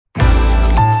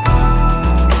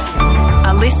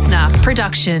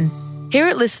production. Here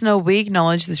at Listener, we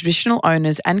acknowledge the traditional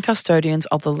owners and custodians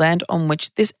of the land on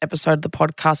which this episode of the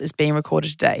podcast is being recorded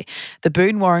today, the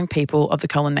Boon Wurrung people of the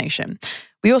Kulin Nation.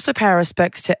 We also pay our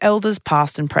respects to elders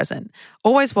past and present.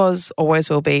 Always was, always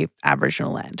will be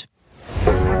Aboriginal land.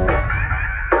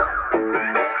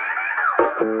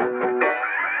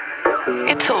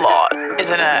 It's a lot,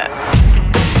 isn't it?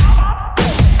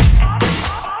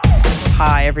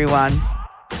 Hi, everyone.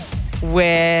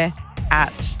 We're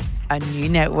at a new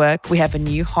network. We have a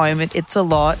new home at It's a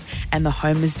Lot, and the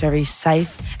home is very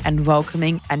safe and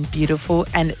welcoming and beautiful.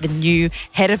 And the new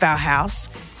head of our house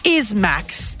is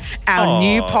Max, our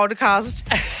new podcast.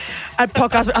 I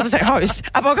was say host.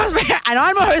 A podcast, and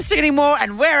I'm not hosting anymore.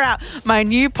 And we're out. My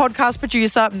new podcast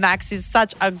producer, Max, is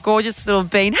such a gorgeous little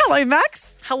bean. Hello,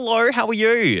 Max. Hello, how are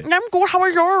you? I'm good. How are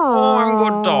you? Oh, I'm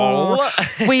good, doll.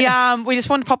 We just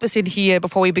wanted to pop this in here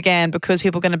before we began because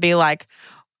people are going to be like,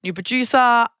 new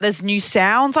producer. There's new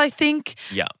sounds, I think.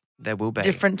 Yeah, there will be.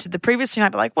 Different to the previous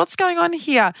tonight, but like, what's going on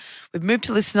here? We've moved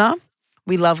to Listener.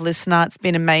 We love Listener. It's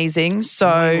been amazing. So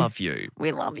I love you.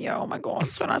 We love you. Oh my God,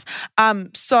 so nice.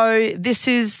 So this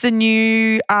is the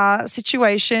new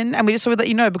situation, and we just thought we'd let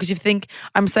you know because you think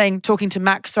I'm saying talking to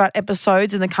Max throughout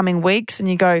episodes in the coming weeks, and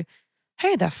you go,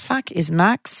 who the fuck is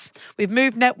Max? We've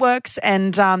moved networks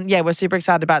and, we're super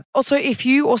excited about it. Also, if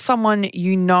you or someone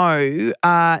you know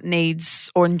needs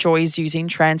or enjoys using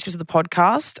transcripts of the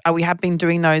podcast, we have been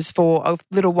doing those for a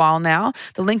little while now.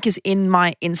 The link is in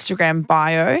my Instagram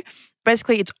bio.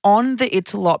 Basically, it's on the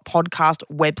It's a Lot podcast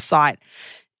website.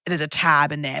 There's a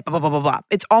tab in there, blah, blah, blah, blah, blah.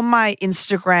 It's on my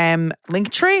Instagram link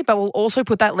tree, but we'll also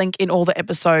put that link in all the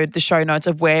show notes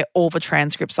of where all the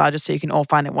transcripts are, just so you can all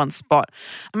find it in one spot.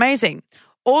 Amazing.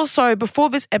 Also, before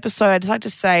this episode, I'd just like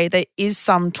to say there is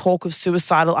some talk of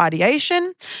suicidal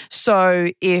ideation.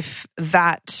 So if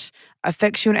that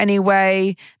affects you in any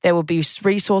way, there will be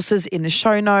resources in the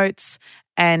show notes.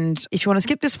 And if you want to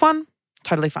skip this one,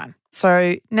 totally fine.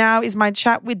 So now is my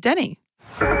chat with Denny.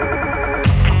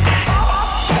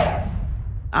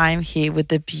 I'm here with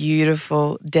the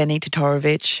beautiful Denny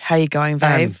Todorovic. How you going,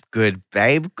 babe? I'm good,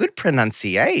 babe. Good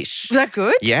pronunciation. Was that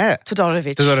good? Yeah.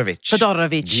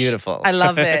 Todorovic. Beautiful. I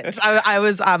love it. I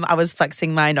was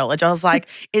flexing my knowledge. I was like,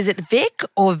 is it Vic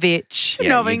or Vich? Yeah,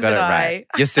 Knowing you got that it right.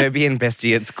 Your Serbian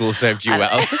bestie at school served you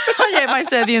well. Yeah, my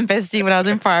Serbian bestie when I was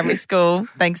in primary school.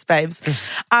 Thanks, babes.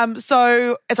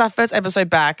 So it's our first episode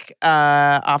back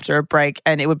after a break,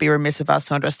 and it would be remiss of us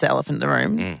to not address the elephant in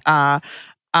the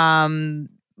room.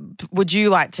 Would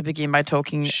you like to begin by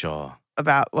talking Sure.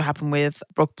 about what happened with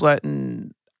Brooke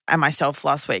Blurton and myself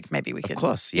last week? Maybe we could. Of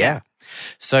course, yeah.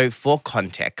 So for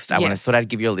context, I thought I'd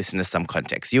give your listeners some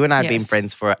context. You and I have been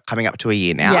friends for coming up to a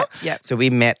year now. Yeah. So we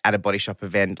met at a Body Shop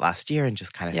event last year and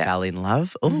just kind of fell in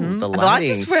love. Oh, the lighting. lights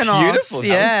just went off. Beautiful.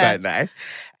 Yeah. That was quite nice.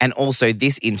 And also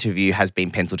this interview has been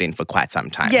penciled in for quite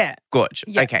some time. Yeah. Good.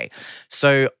 Yeah. Okay.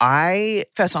 So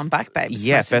First one back, babes.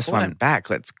 Yeah, Most first important. one back.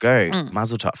 Let's go.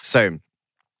 Mazel tov. So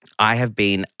I have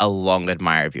been a long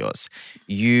admirer of yours.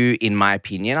 You, in my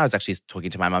opinion, I was actually talking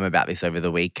to my mum about this over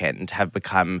the weekend, have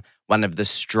become one of the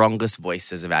strongest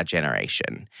voices of our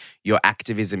generation. Your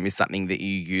activism is something that you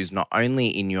use not only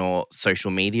in your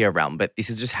social media realm, but this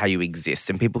is just how you exist.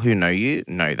 And people who know you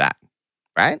know that,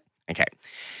 right? Okay.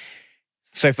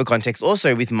 So for context,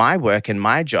 also with my work and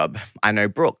my job, I know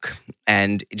Brooke.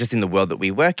 And just in the world that we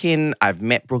work in, I've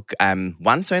met Brooke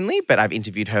once only, but I've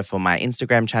interviewed her for my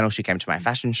Instagram channel. She came to my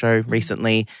fashion show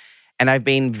recently. And I've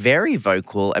been very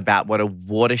vocal about what a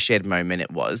watershed moment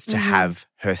it was to have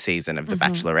her season of The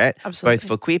Bachelorette, both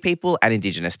for queer people and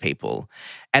Indigenous people.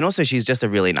 And also she's just a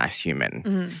really nice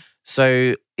human.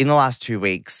 So in the last 2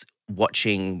 weeks,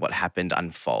 watching what happened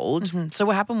unfold. So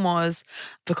what happened was,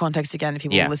 for context again, if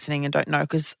people are listening and don't know,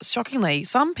 because shockingly,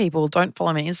 some people don't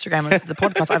follow me on Instagram and listen to the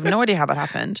podcast. I have no idea how that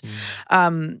happened.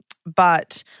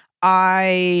 But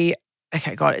I'll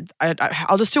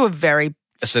just do a very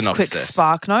quick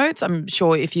spark notes. I'm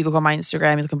sure if you look on my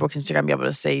Instagram, you look on Brooke's Instagram, you'll be able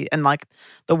to see, and like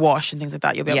the wash and things like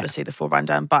that, you'll be able to see the full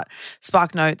rundown. But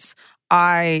spark notes,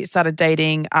 I started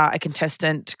dating a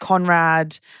contestant,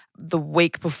 Conrad, the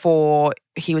week before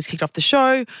he was kicked off the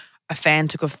show. A fan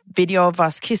took a video of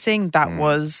us kissing that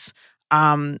was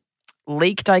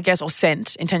leaked, I guess, or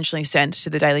intentionally sent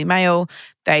to the Daily Mail.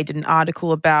 They did an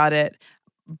article about it.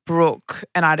 Brooke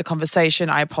and I had a conversation.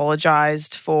 I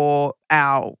apologised for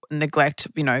our neglect,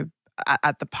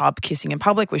 at the pub kissing in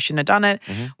public. We shouldn't have done it.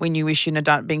 We knew we shouldn't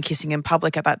have been kissing in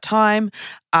public at that time.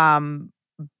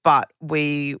 But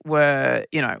we were,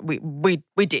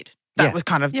 we did. That was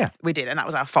kind of, we did, and that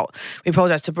was our fault. We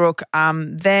apologised to Brooke.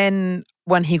 Then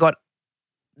when he got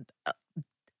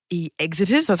he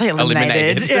exited. So I was saying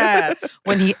eliminated. Eliminated. Yeah.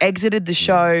 When he exited the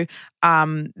show,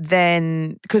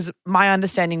 then because my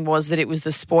understanding was that it was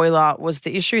the spoiler was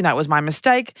the issue, and that was my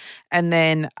mistake. And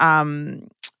then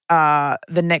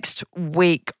the next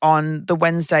week on the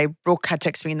Wednesday, Brooke had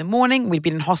texted me in the morning. We'd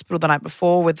been in hospital the night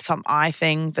before with some eye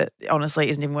thing that honestly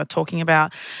isn't even worth talking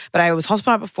about. But I was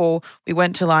hospital the night before. We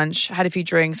went to lunch, had a few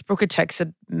drinks. Brooke had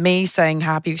texted me saying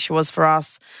how happy she was for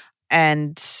us.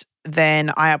 And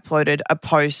then I uploaded a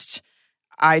post.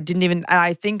 I didn't even, and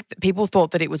I think that people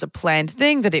thought that it was a planned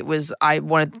thing, that it was, I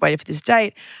wanted to wait for this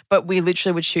date, but we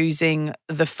literally were choosing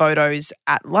the photos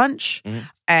at lunch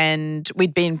and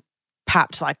we'd been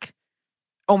papped like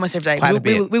almost every day.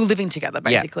 We were living together,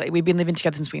 basically. We've been living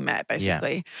together since we met,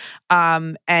 basically.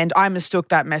 And I mistook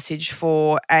that message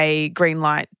for a green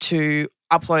light to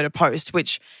upload a post,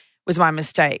 which was my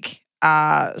mistake.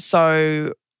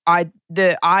 So I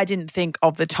didn't think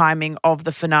of the timing of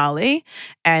the finale,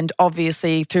 and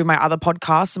obviously through my other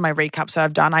podcasts and my recaps that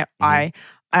I've done, I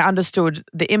understood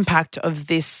the impact of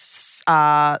this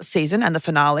season and the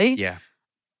finale. Yeah,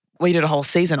 we did a whole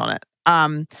season on it.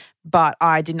 But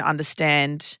I didn't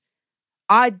understand.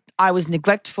 I was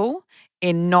neglectful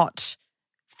in not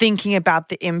thinking about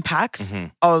the impacts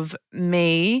of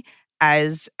me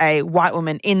as a white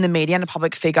woman in the media and a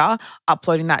public figure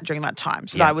uploading that during that time.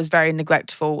 So I was very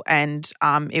neglectful, and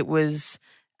it was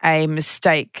a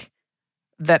mistake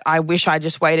that I wish I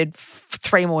just waited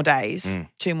 3 more days,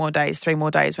 2 more days, 3 more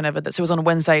days, whenever that. So it was on a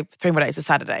Wednesday, 3 more days, a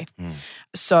Saturday.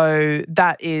 So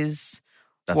that's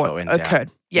what occurred.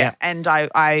 Down. Yeah. And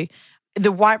the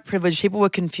white privilege, people were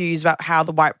confused about how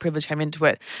the white privilege came into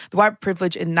it. The white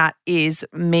privilege in that is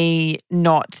me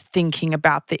not thinking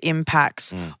about the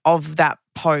impacts of that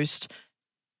post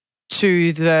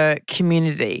to the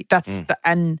community.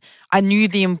 And I knew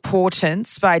the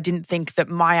importance, but I didn't think that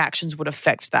my actions would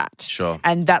affect that. Sure.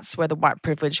 And that's where the white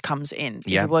privilege comes in.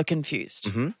 Yeah. People are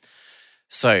confused.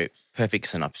 So, perfect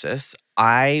synopsis.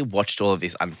 I watched all of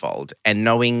this unfold, and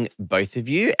knowing both of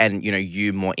you and,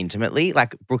 you more intimately,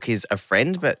 like Brooke is a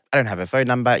friend, but I don't have her phone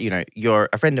number. You're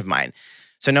a friend of mine.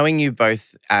 So knowing you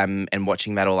both and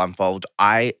watching that all unfold,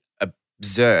 I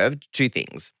observed 2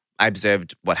 things. I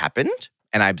observed what happened,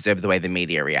 and I observed the way the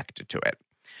media reacted to it.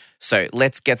 So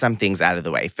let's get some things out of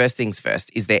the way. First things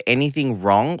first, is there anything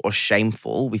wrong or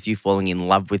shameful with you falling in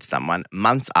love with someone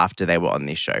months after they were on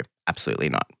this show? Absolutely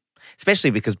not.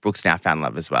 Especially because Brooke's now found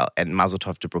love as well, and mazel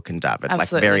tov to Brooke and David.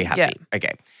 Absolutely, very happy. Yeah.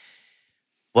 Okay.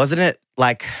 Wasn't it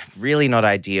really not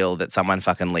ideal that someone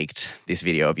fucking leaked this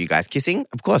video of you guys kissing?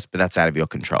 Of course, but that's out of your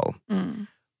control.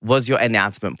 Was your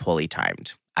announcement poorly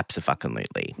timed?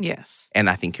 Abso-fucking-lutely. Yes. And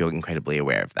I think you're incredibly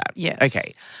aware of that. Yes.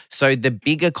 Okay. So the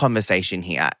bigger conversation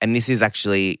here, and this is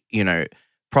actually,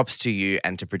 props to you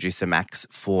and to producer Max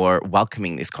for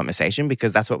welcoming this conversation,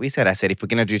 because that's what we said. I said, if we're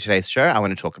going to do today's show, I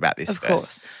want to talk about this first. Of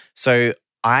course. So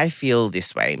I feel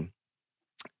this way.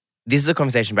 This is a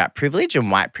conversation about privilege and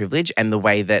white privilege, and the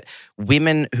way that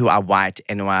women who are white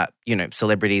and who are,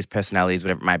 celebrities, personalities,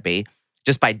 whatever it might be,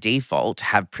 just by default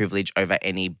have privilege over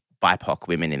any BIPOC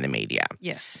women in the media.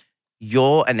 Yes.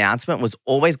 Your announcement was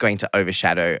always going to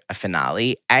overshadow a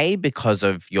finale, A, because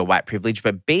of your white privilege,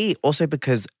 but B, also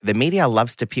because the media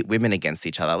loves to pit women against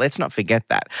each other. Let's not forget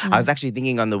that. I was actually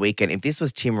thinking on the weekend, if this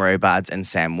was Tim Robards and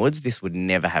Sam Woods, this would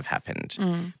never have happened.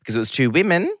 Because it was 2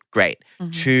 women, great.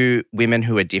 2 women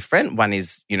who are different. One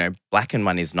is, black and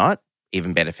one is not,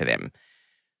 even better for them.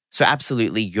 So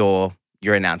absolutely your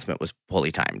announcement was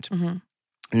poorly timed.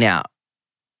 Now,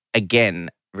 again,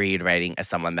 reiterating as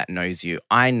someone that knows you,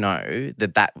 I know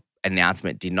that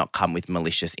announcement did not come with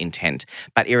malicious intent.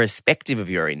 But irrespective of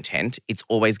your intent, it's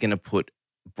always going to put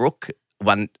Brooke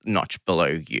 1 notch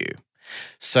below you.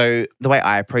 So the way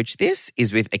I approach this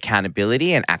is with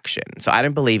accountability and action. So I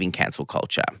don't believe in cancel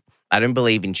culture. I don't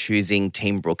believe in choosing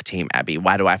Team Brooke, Team Abby.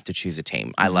 Why do I have to choose a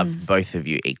team? I love both of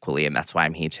you equally, and that's why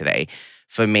I'm here today.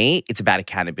 For me, it's about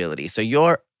accountability. So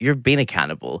you've been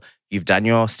accountable. You've done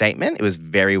your statement. It was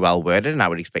very well worded, and I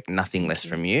would expect nothing less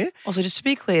from you. Also, just to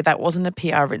be clear, that wasn't a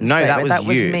PR written No, statement. that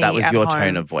was you. Me that was your home.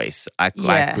 tone of voice. I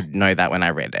could know that when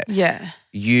I read it. Yeah.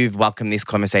 You've welcomed this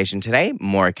conversation today,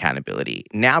 more accountability.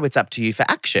 Now it's up to you for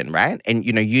action, right? And,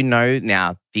 you know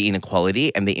now the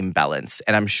inequality and the imbalance.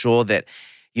 And I'm sure that,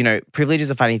 privilege is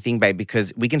a funny thing, babe,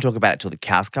 because we can talk about it till the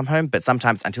cows come home, but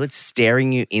sometimes until it's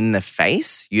staring you in the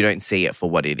face, you don't see it for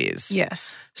what it is.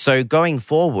 Yes. So going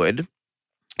forward,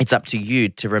 it's up to you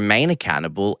to remain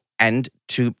accountable and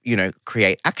to,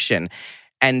 create action.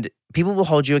 And people will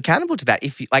hold you accountable to that.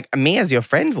 If you, like me as your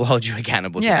friend will hold you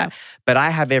accountable to that. But I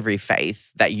have every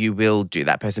faith that you will do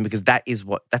that person because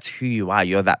that's who you are.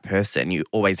 You're that person. You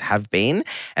always have been.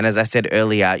 And as I said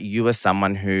earlier, you are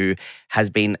someone who has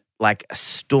been like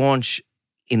staunch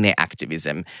in their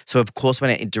activism. So of course, when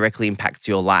it directly impacts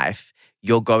your life,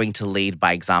 you're going to lead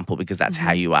by example because that's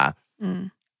how you are.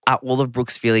 Are all of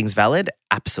Brooke's feelings valid?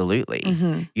 Absolutely.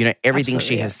 You know, everything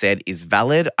she has said is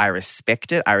valid. I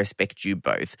respect it. I respect you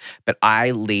both. But I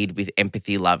lead with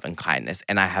empathy, love, and kindness.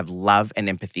 And I have love and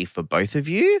empathy for both of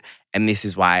you. And this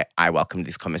is why I welcome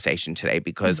this conversation today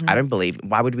because I don't believe,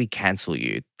 why would we cancel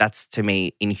you? That's to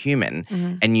me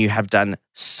inhuman. And you have done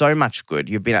so much good.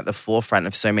 You've been at the forefront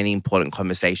of so many important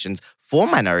conversations for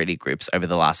minority groups over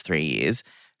the last 3 years.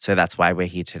 So that's why we're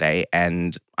here today.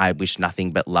 And I wish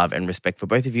nothing but love and respect for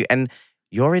both of you. And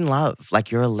you're in love. Like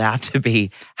you're allowed to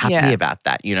be happy about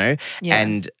that, you know?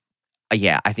 And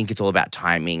I think it's all about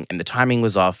timing. And the timing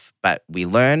was off, but we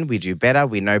learn, we do better,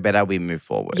 we know better, we move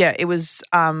forward. Yeah, it was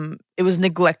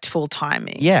neglectful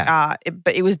timing. Yeah.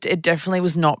 But it definitely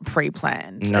was not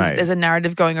pre-planned. No. There's a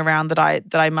narrative going around that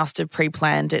I must have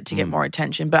pre-planned it to get more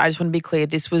attention. But I just want to be clear,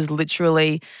 this was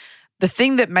literally the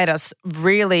thing that made us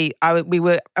really,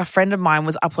 a friend of mine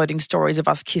was uploading stories of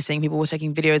us kissing. People were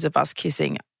taking videos of us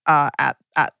kissing at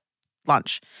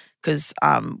lunch because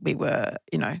we were,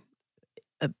 you know,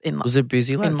 in love. Was it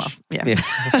boozy lunch? In love,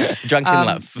 yeah. Drunk in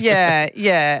love.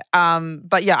 Yeah.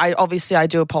 But yeah, I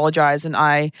do apologize and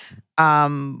I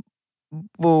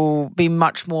will be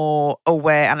much more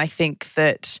aware. And I think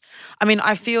that,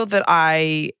 I feel that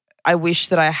I wish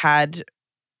that I had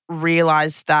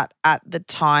realized that at the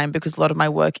time because a lot of my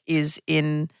work is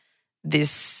in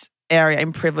this area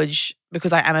in privilege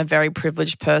because I am a very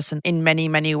privileged person in many,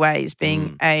 many ways,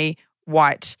 being a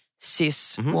white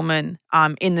cis woman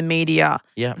in the media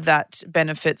that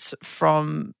benefits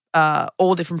from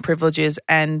all different privileges.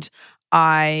 And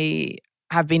I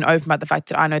have been open about the fact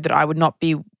that I know that I would not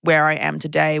be where I am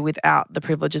today without the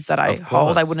privileges that I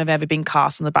hold. I wouldn't have ever been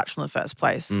cast on The Bachelor in the first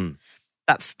place.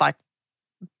 That's like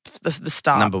the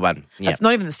start. Number one. Yeah. That's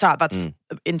not even the start. That's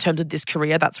in terms of this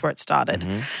career, that's where it started.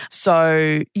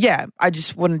 So yeah, I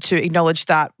just wanted to acknowledge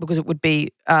that because it would be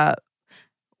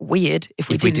weird if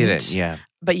we didn't. Yeah.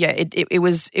 But yeah, it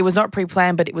was not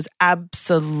pre-planned, but it was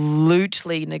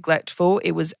absolutely neglectful.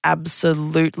 It was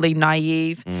absolutely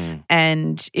naive,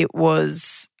 and it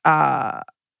was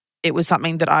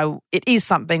something that it is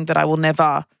something that I will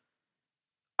never.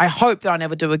 I hope that I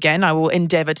never do again. I will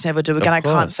endeavour to never do again. I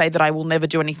can't say that I will never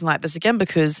do anything like this again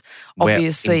because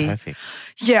obviously,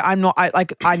 I'm not.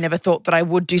 I never thought that I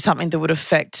would do something that would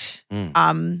affect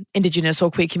Indigenous or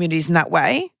queer communities in that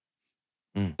way,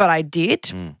 but I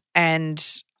did,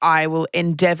 and I will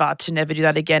endeavour to never do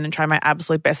that again and try my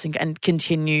absolute best and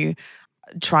continue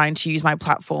trying to use my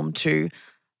platform to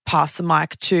pass the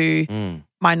mic to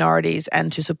minorities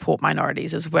and to support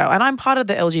minorities as well. And I'm part of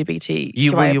the LGBT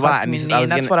community,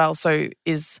 and that's what also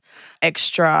is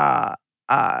extra.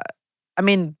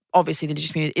 Obviously the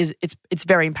Indigenous community it's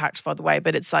very impactful by the way,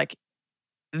 but it's like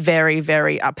very,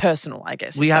 very personal, I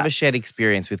guess. We have a shared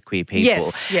experience with queer people.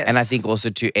 Yes. And I think also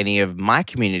to any of my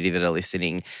community that are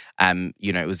listening,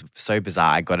 it was so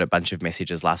bizarre. I got a bunch of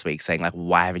messages last week saying like,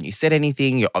 why haven't you said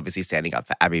anything? You're obviously standing up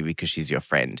for Abby because she's your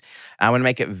friend. And I want to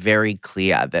make it very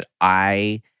clear that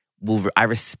I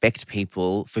respect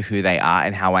people for who they are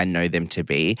and how I know them to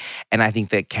be. And I think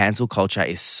that cancel culture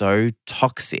is so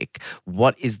toxic.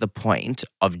 What is the point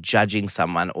of judging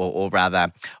someone or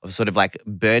rather of sort of like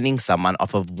burning someone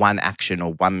off of one action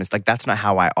or one mistake? Like that's not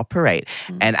how I operate.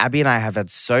 And Abby and I have had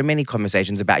so many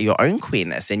conversations about your own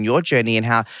queerness and your journey and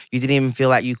how you didn't even feel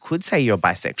like you could say you're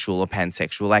bisexual or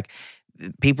pansexual. Like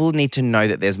people need to know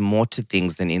that there's more to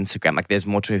things than Instagram. Like there's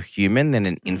more to a human than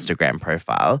an Instagram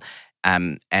profile.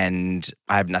 And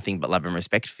I have nothing but love and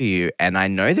respect for you. And I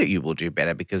know that you will do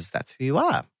better because that's who you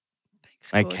are.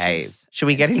 Thanks, okay. Should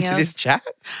we get into this chat?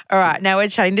 All right. Now we're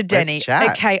chatting to Denny. Let's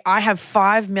chat. Okay. I have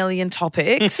 5 million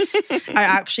topics. I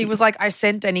actually was like, I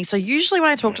sent Denny. So usually when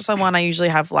I talk to someone, I usually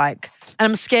have like, and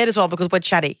I'm scared as well because we're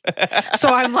chatty. So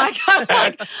I'm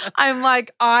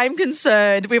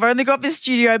concerned. We've only got this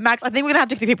studio, Max. I think we're going to have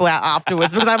to kick people out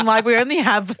afterwards because I'm like, we only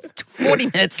have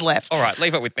 40 minutes left. All right,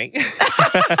 leave it with me.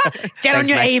 Get on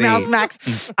your emails,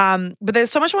 Max. But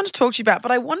there's so much I want to talk to you about.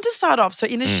 But I wanted to start off. So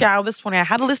in the shower this morning, I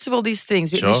had a list of all these things.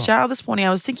 But in the Sure. shower this morning, I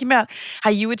was thinking about how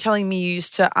you were telling me you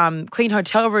used to clean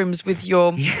hotel rooms with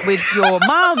your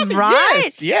mum, right?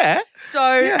 Yes, yeah.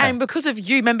 So, Yeah. and because of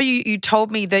you, remember you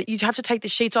told me that you'd have to take the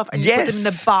sheets off and you put them in the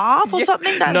Yes. bath or Yeah.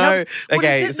 something? That No, helps. What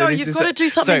okay. is it? So No, this you've is got to do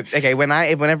something. So, okay,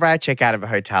 whenever I check out of a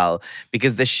hotel,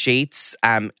 because the sheets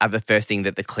are the first thing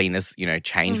that the cleaners,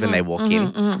 change when they walk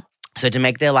in. So to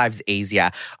make their lives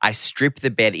easier, I strip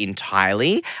the bed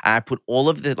entirely and I put all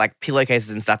of the pillowcases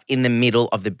and stuff in the middle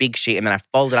of the big sheet and then I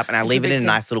fold it up and I leave it in a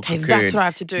nice little cocoon. That's what I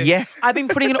have to do. Yeah. I've been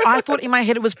putting it. I thought in my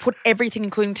head it was put everything,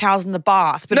 including towels, in the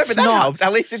bath, but No, it's but that not. helps.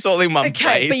 At least it's all in one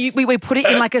Okay, place. but we put it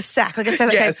in like a sack, yeah,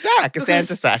 a sack, a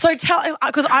Santa sack. So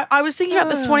because I was thinking about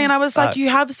this morning and I was like, you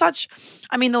have such,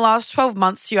 the last 12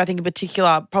 months to you, I think in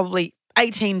particular, probably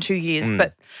 2 years,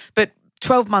 but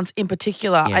 12 months in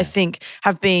particular, Yeah. I think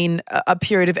have been a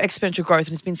period of exponential growth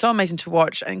and it's been so amazing to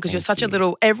watch. And because you're such a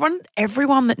little,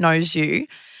 everyone that knows you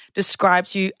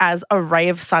describes you as a ray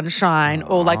of sunshine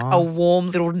or like a warm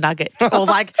little nugget or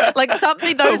like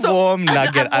something. Those A warm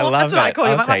nugget. I love that's what I that. call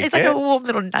you. I'll take It's like it. a warm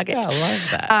little nugget. Yeah, I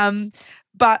love that.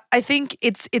 But I think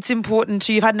it's important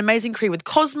to, you've had an amazing career with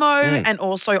Cosmo and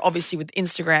also obviously with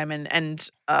Instagram and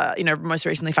most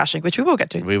recently Fashion Week, which we will get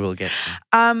to. We will get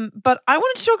to. But I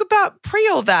wanted to talk about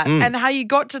all that and how you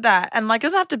got to that. And it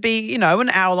doesn't have to be, an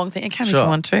hour long thing. It can if you Sure.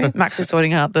 want to. Max is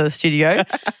sorting out the studio.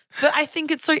 But I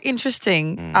think it's so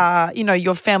interesting,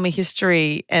 your family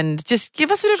history and just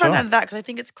give us a bit of a rundown of that because I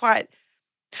think it's quite.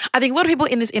 I think a lot of people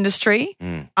in this industry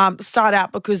start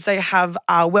out because they have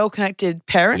well-connected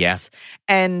parents. Yeah.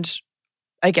 And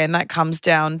again, that comes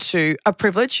down to a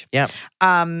privilege. Yeah.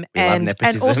 And love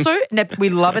nepotism. And also, we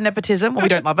love a nepotism. Well, we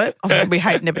don't love it. We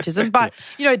hate nepotism. But,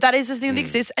 that is the thing that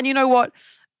exists. And you know what?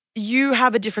 You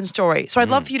have a different story. So I'd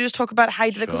love for you to just talk about how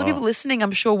you do that. Because people listening,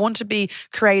 I'm sure, want to be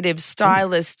creatives,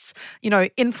 stylists,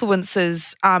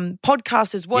 influencers,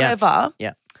 podcasters, whatever.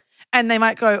 Yeah. And they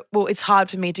might go, well, it's hard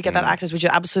for me to get that access, which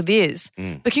it absolutely is.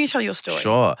 But can you tell your story?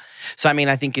 Sure. So,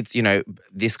 I think it's,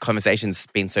 this conversation's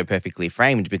been so perfectly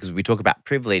framed because we talk about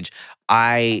privilege.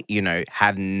 I,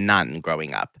 had none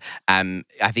growing up. I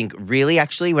think really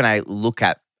actually when I look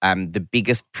at the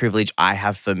biggest privilege I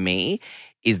have for me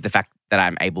is the fact that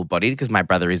I'm able-bodied because my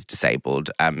brother is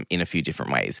disabled in a few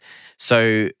different ways.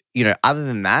 So, other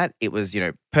than that, it was,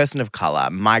 person of color,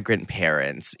 migrant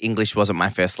parents. English wasn't my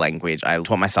first language. I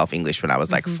taught myself English when I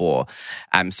was 4.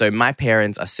 So my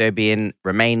parents are Serbian,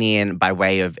 Romanian by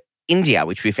way of India,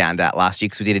 which we found out last year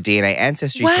because we did a DNA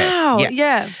ancestry test. Wow,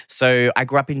 yeah. So I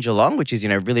grew up in Geelong, which is,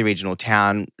 really regional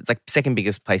town. It's like second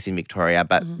biggest place in Victoria,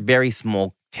 but very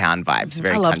small town vibes,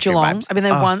 very I love country Geelong. vibes. I've been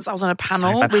there once. I was on a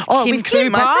panel fun. with with Kim Cooper.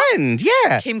 my friend.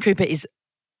 Yeah. Kim Cooper is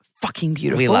fucking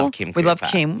beautiful. We love Kim We love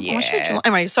Cooper. Kim. Yeah. Oh, I should Geelong.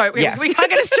 Anyway, so we Yeah. can't get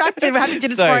distracted. We're having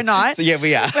dinner tomorrow night. So yeah,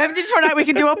 we are. We're having dinner tomorrow night. We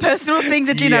can do our personal things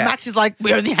at dinner. Yeah. Max is like,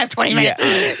 we only have 20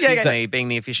 minutes. Yeah. okay. So, being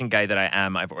the efficient gay that I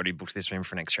am, I've already booked this room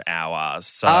for an extra hour.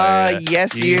 So,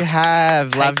 Yes, you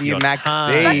have. Love you, your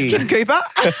time. That's Maxine. Kim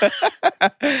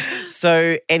Cooper.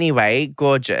 So anyway,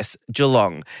 gorgeous.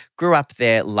 Geelong. Grew up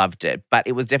there, loved it. But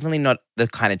it was definitely not the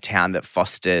kind of town that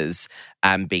fosters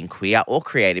being queer or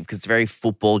creative because it's a very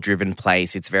football-driven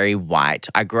place. It's very white.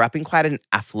 I grew up in quite an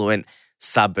affluent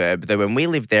suburb, though when we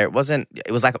lived there, it was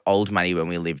like old money when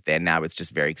we lived there. Now it's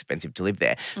just very expensive to live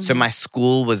there. So my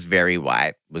school was very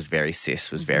white, was very cis,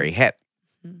 was very hip.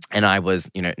 And I was,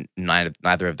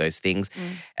 neither of those things.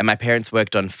 And my parents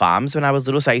worked on farms when I was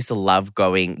little. So I used to love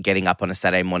getting up on a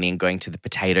Saturday morning and going to the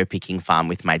potato picking farm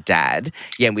with my dad.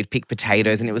 Yeah, and we'd pick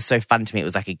potatoes and it was so fun to me. It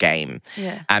was like a game.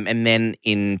 Yeah. And then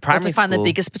in Or primary to find school. the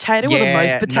biggest potato or the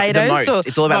most potatoes? The most. Or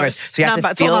It's all about most. So you have, Number,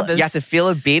 it's all numbers. you have to fill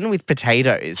a bin with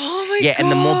potatoes. Oh my Yeah, and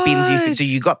the more bins you God. fill, so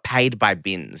you got paid by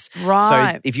bins.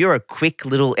 Right. So if you're a quick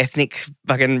little ethnic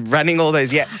fucking running all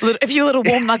those, If you're a little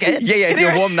warm nugget. yeah, if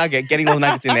you're a warm nugget, getting all the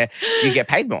nuggets in there, you get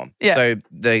paid more. Yeah. So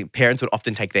the parents would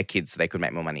often take their kids so they could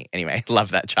make more money. Anyway,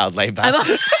 love that child labour.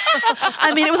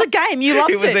 I mean, it was a game. You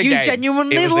loved It was a You game.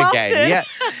 genuinely It was a loved game. it. Yeah.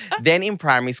 Then in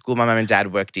primary school, my mum and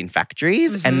dad worked in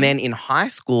factories. And then in high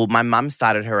school, my mum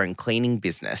started her own cleaning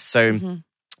business. So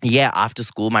yeah, after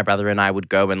school, my brother and I would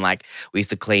go and we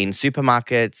used to clean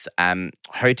supermarkets,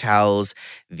 hotels,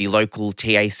 the local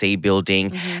TAC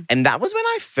building. And that was when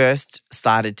I first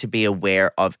started to be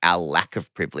aware of our lack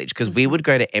of privilege because we would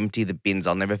go to empty the bins.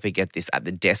 I'll never forget this at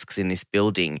the desks in this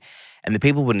building. And the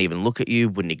people wouldn't even look at you,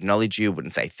 wouldn't acknowledge you,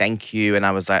 wouldn't say thank you. And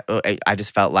I was like, I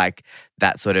just felt like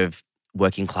that sort of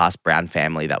working class brown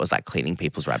family that was like cleaning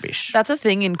people's rubbish. That's a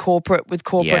thing in corporate with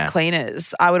corporate Yeah.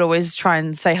 cleaners. I would always try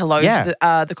and say hello Yeah.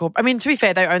 to the corporate. I mean, to be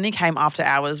fair, they only came after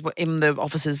hours in the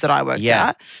offices that I worked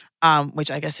Yeah. at, which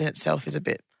I guess in itself is a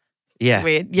bit Yeah.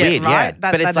 Weird. Yeah, Weird, right. yeah. That,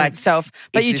 But that it's in like, itself.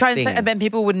 But it's you this try and say, thing. and then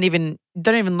people don't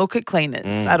even look at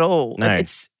cleaners at all. No.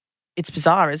 It's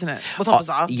bizarre, isn't it? Well, it's not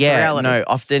bizarre. It's Yeah, reality. no.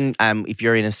 Often, if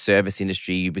you're in a service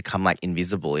industry, you become like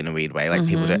invisible in a weird way. Like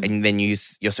people don't, and then you're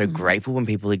so grateful when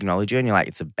people acknowledge you, and you're like,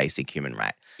 it's a basic human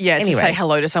right. Yeah, to say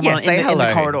hello to someone in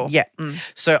the corridor. Yeah.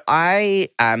 So I,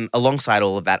 alongside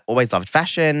all of that, always loved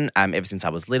fashion ever since I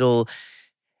was little.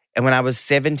 And when I was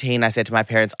 17, I said to my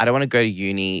parents, I don't want to go to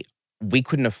uni. We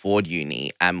couldn't afford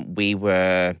uni. We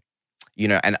were,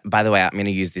 and by the way, I'm going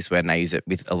to use this word and I use it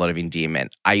with a lot of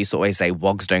endearment. I used to always say,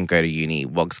 wogs don't go to uni.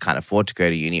 Wogs can't afford to go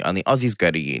to uni. Only Aussies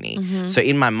go to uni. So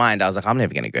in my mind, I was like, I'm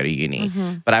never going to go to uni.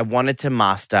 But I wanted to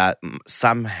master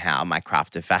somehow my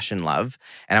craft of fashion love,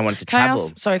 and I wanted to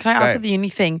travel. Can I ask you the uni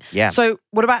thing? Yeah. So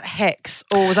what about Hex?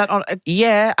 Or was that on?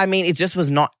 Yeah, I mean, it just was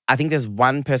not. I think there's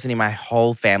one person in my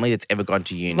whole family that's ever gone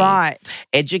to uni. Right.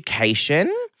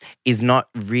 Education is not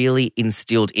really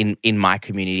instilled in my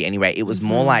community anyway. It was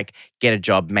more like get a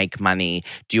job, make money.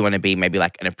 Do you want to be maybe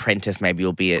like an apprentice? Maybe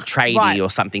you'll be a tradie or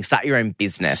something. Start your own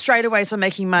business. Straight away, so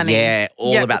making money. Yeah,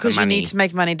 all about the because money. you need to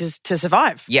make money to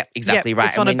survive. Yeah, exactly right.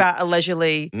 It's not about a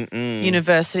leisurely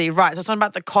university. Right. So it's not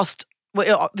about the cost.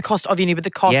 Well, the cost of uni, but the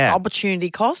cost, the opportunity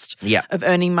cost of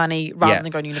earning money rather than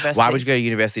going to university. Why would you go to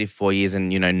university for 4 years and,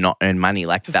 not earn money?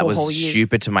 Like that was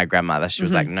stupid to my grandmother. She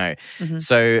was like, no.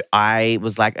 So I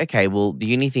was like, okay, well, the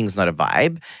uni thing's not a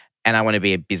vibe, and I want to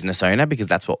be a business owner because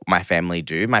that's what my family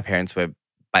do. My parents were,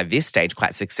 by this stage,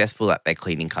 quite successful at their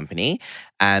cleaning company.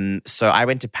 So I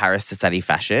went to Paris to study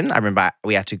fashion. I remember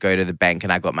we had to go to the bank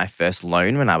and I got my first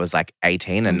loan when I was like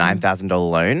 18, a $9,000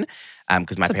 loan.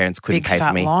 Because my parents couldn't pay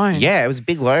for me. Loan. Yeah, it was a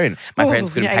big loan. My parents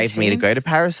couldn't pay for me to go to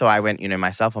Paris, so I went,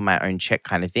 myself on my own check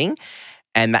kind of thing,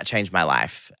 and that changed my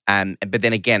life. But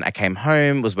then again, I came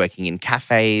home, was working in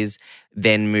cafes,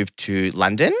 then moved to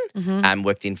London,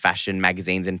 worked in fashion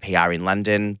magazines and PR in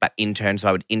London, but interned. So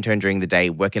I would intern during the day,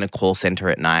 work in a call center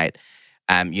at night,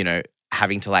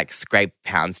 having to like scrape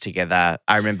pounds together.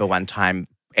 I remember one time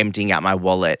emptying out my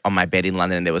wallet on my bed in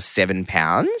London and there was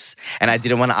 £7 and I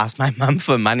didn't want to ask my mum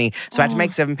for money. So I had to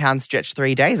make £7 stretch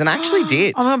 3 days and I actually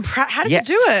did. Oh, I'm proud. How did you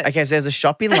do it? Okay, so there's a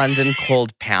shop in London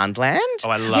called Poundland.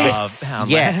 Oh, I love Poundland.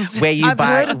 Yeah,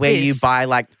 where you buy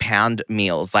like pound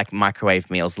meals, like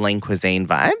microwave meals, lean cuisine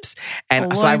vibes.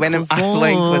 And so I went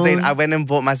and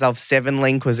bought myself 7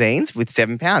 lean cuisines with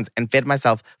 £7 and fed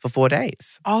myself for 4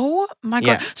 days. Oh my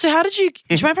God. Yeah. So how did you, do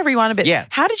you mind if I rewind a bit? Yeah.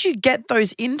 How did you get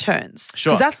those interns?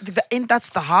 Sure. That's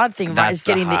the hard thing, right? Is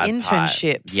getting the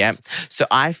internships. Yeah. So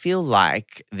I feel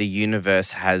like the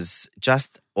universe has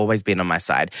just always been on my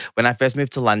side. When I first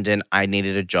moved to London, I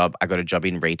needed a job. I got a job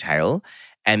in retail.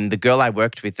 And the girl I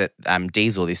worked with at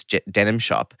Diesel, this denim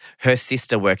shop, her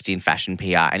sister worked in fashion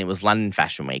PR and it was London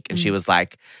Fashion Week. And she was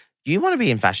like, you want to be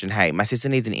in fashion? Hey, my sister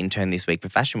needs an intern this week for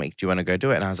Fashion Week. Do you want to go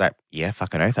do it? And I was like, yeah,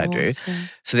 fucking oath I do.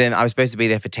 So then I was supposed to be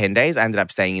there for 10 days. I ended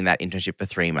up staying in that internship for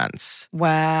 3 months.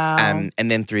 Wow. And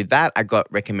then through that, I got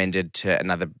recommended to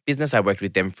another business. I worked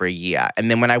with them for a year. And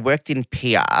then when I worked in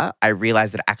PR, I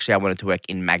realized that actually I wanted to work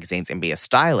in magazines and be a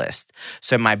stylist.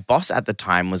 So my boss at the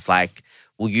time was like,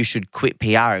 well, you should quit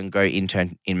PR and go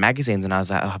intern in magazines. And I was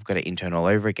like, oh, I've got to intern all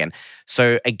over again.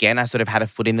 So again, I sort of had a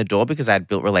foot in the door because I had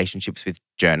built relationships with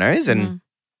journos and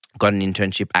got an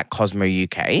internship at Cosmo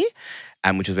UK,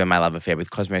 which was where my love affair with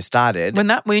Cosmo started.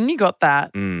 When you got that,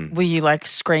 were you like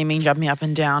screaming, jumping up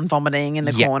and down, vomiting in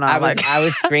the corner? I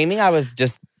was screaming. I was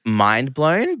just mind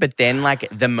blown. But then like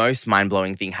the most mind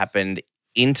blowing thing happened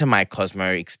into my Cosmo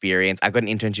experience. I got an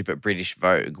internship at British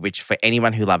Vogue, which for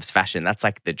anyone who loves fashion, that's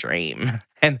like the dream.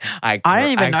 And I don't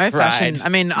even know fashion. I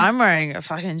mean, I'm wearing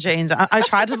fucking jeans. I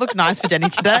tried to look nice for Denny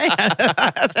today.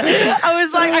 I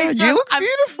was like, you look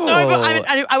beautiful. No, but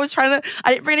I was trying to,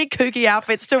 I didn't bring any kooky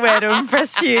outfits to wear to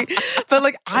impress you. But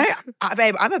like,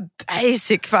 babe, I'm a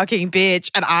basic fucking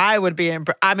bitch and I would be,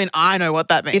 I know what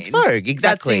that means. It's Vogue,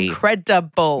 exactly. That's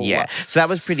incredible. Yeah. So that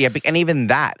was pretty epic. And even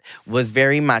that was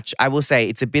very much, I will say,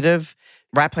 it's a bit of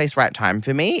right place, right time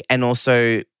for me. And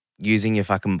also using your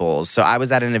fucking balls. So I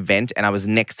was at an event and I was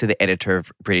next to the editor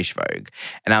of British Vogue.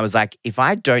 And I was like, if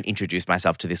I don't introduce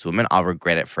myself to this woman, I'll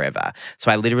regret it forever. So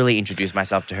I literally introduced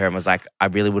myself to her and was like, I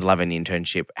really would love an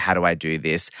internship. How do I do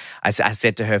this? I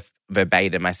said to her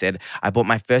verbatim, I said, I bought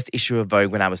my first issue of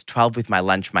Vogue when I was 12 with my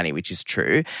lunch money, which is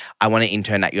true. I want to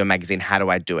intern at your magazine. How do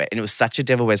I do it? And it was such a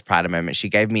Devil Wears Prada moment. She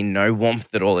gave me no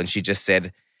warmth at all. And she just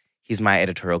said, here's my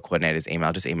editorial coordinator's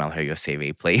email. Just email her your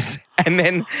CV, please. And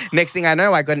then next thing I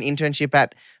know, I got an internship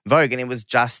at Vogue and it was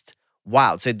just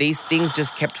wild. So these things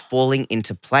just kept falling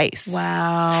into place.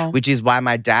 Wow. Which is why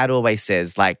my dad always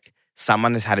says, like,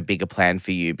 someone has had a bigger plan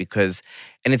for you because,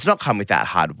 and it's not come without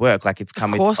hard work. Like it's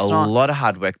come with course a not. lot of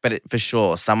hard work, but for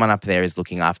sure, someone up there is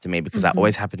looking after me because I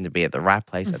always happen to be at the right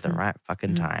place at the right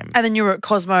fucking time. And then you were at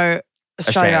Cosmo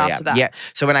Australia after that. Yeah.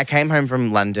 So when I came home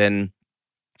from London,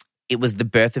 it was the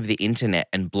birth of the internet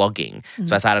and blogging.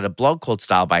 So I started a blog called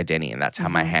Style by Denny, and that's how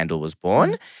my handle was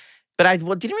born. But I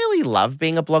didn't really love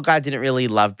being a blogger. I didn't really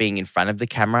love being in front of the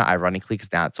camera, ironically,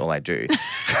 because now it's all I do.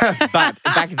 But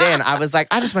back then, I was like,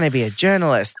 I just want to be a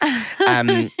journalist. So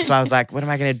I was like, what am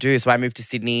I going to do? So I moved to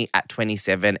Sydney at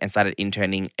 27 and started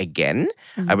interning again.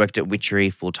 I worked at Witchery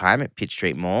full-time at Pitt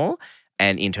Street Mall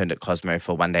and interned at Cosmo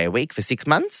for 1 day a week for 6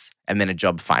 months. And then a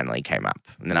job finally came up.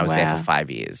 And then I was there for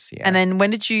 5 years. Yeah. And then when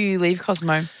did you leave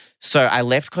Cosmo? So I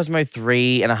left Cosmo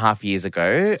 3.5 years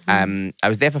ago. I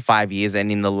was there for 5 years,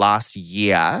 and in the last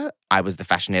year, I was the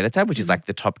fashion editor, which is like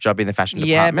the top job in the fashion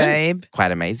department. Yeah, babe.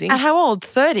 Quite amazing. At how old?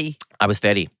 30? I was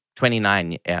 30,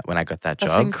 29 when I got that job.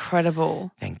 That's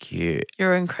incredible. Thank you.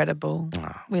 You're incredible.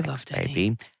 Oh, We love Denny.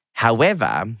 baby.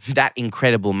 However, that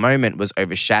incredible moment was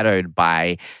overshadowed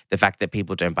by the fact that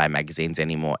people don't buy magazines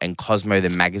anymore, and Cosmo, the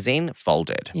magazine,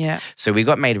 folded. Yeah. So we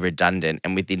got made redundant,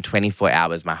 and within 24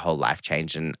 hours, my whole life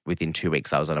changed, and within 2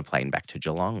 weeks, I was on a plane back to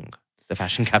Geelong, the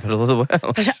fashion capital of the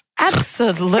world.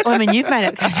 Absolutely. I mean, you've made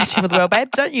it competition with the world, babe.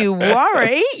 Don't you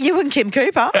worry. You and Kim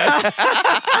Cooper.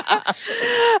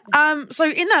 So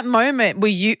in that moment, were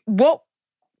you what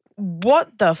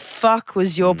the fuck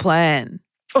was your plan?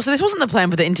 Oh, so this wasn't the plan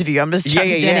for the interview. I'm just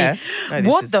chatting to Denny. No,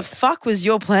 What the fuck was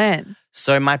your plan?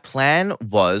 So my plan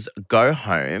was go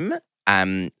home,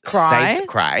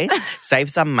 Cry. save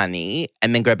some money,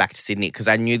 and then go back to Sydney because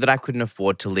I knew that I couldn't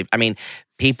afford to live. I mean,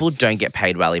 people don't get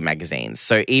paid well in magazines.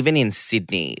 So even in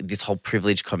Sydney, this whole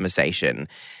privilege conversation,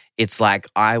 it's like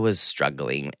I was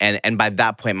struggling. And by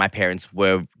that point, my parents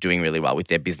were doing really well with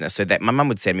their business. So that my mum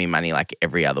would send me money like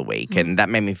every other week. And that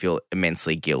made me feel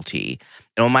immensely guilty.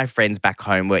 And all my friends back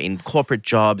home were in corporate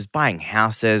jobs, buying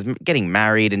houses, getting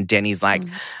married. And Denny's like,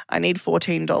 I need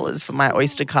 $14 for my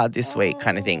Oyster card this week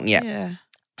kind of thing. Yeah.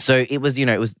 So it was,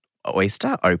 it was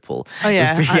Oyster? Opal. Oh,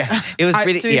 yeah. It was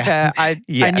pretty, to be fair, I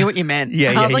knew what you meant.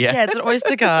 I was like, it's an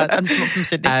Oyster card. I'm not from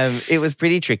Sydney. It was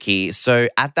pretty tricky. So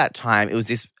at that time, it was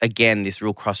this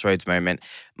real crossroads moment.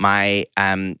 My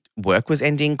work was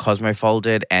ending, Cosmo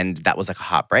folded, and that was like a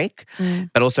heartbreak.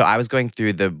 But also I was going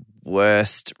through the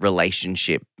worst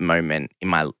relationship moment in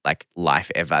my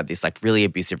life ever, this really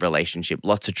abusive relationship,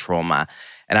 lots of trauma.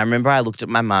 And I remember I looked at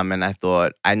my mum and I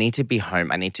thought, I need to be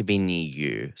home. I need to be near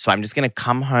you. So I'm just going to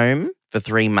come home for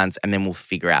 3 months and then we'll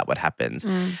figure out what happens.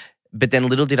 But then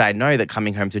little did I know that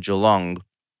coming home to Geelong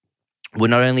would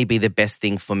not only be the best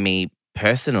thing for me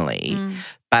personally,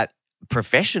 but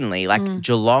professionally,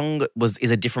 Geelong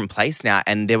is a different place now,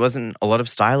 and there wasn't a lot of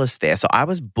stylists there. So I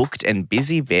was booked and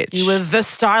busy, bitch. You were the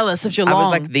stylist of Geelong. I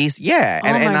was like these,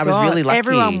 and I was really lucky.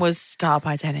 Everyone was Style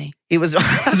by Denny. It was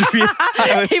really,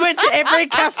 He went to every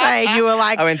cafe and you were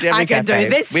like, I can do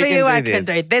this for you, I can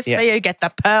do this for you, get the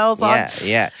pearls on.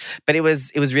 Yeah. But it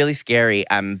was really scary.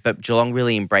 But Geelong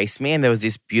really embraced me, and there was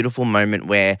this beautiful moment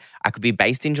where I could be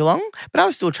based in Geelong, but I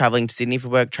was still traveling to Sydney for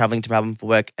work, traveling to Melbourne for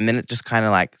work, and then it just kind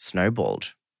of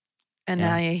snowballed. And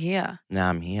now you're here. Now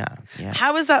I'm here. Yeah.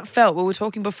 How has that felt? We were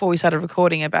talking before we started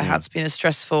recording about how it's been a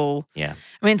stressful, I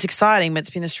mean, it's exciting, but it's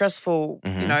been a stressful,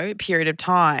 period of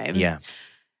time. Yeah.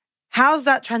 How's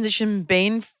that transition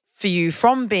been for you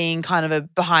from being kind of a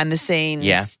behind the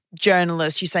scenes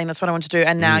journalist, you saying that's what I want to do,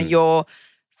 and now you're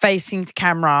facing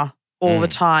camera all the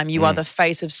time. You are the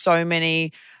face of so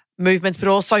many movements, but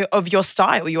also of your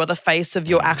style. You are the face of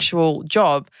your actual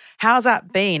job. How's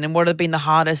that been, and what have been the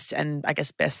hardest and I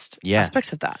guess best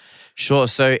aspects of that? Sure.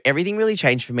 So everything really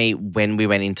changed for me when we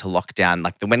went into lockdown,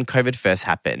 when COVID first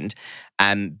happened.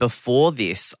 Before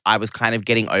this, I was kind of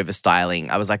getting over styling.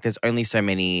 I was like, there's only so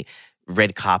many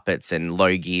red carpets and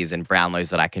low gears and Brownlows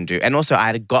that I can do. And also I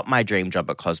had got my dream job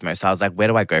at Cosmo. So I was like, where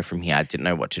do I go from here? I didn't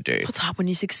know what to do. What's hard when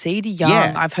you succeed young?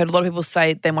 Yeah. I've heard a lot of people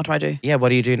say, then what do I do? Yeah, what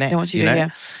do you do next? Then what do you do? Yeah.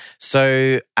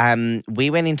 So we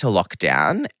went into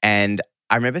lockdown, and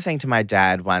I remember saying to my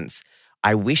dad once,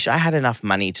 I wish I had enough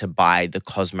money to buy the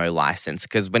Cosmo license,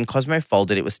 because when Cosmo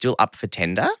folded, it was still up for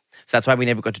tender. So that's why we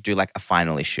never got to do a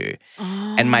final issue.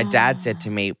 Oh. And my dad said to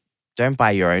me, don't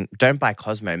buy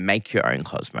Cosmo, make your own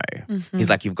Cosmo. He's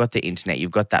like, you've got the internet,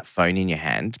 you've got that phone in your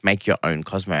hand, make your own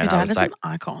Cosmo. And I was like, an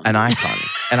icon. An icon.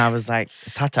 And I was like,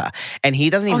 Tata. And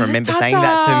he doesn't even remember saying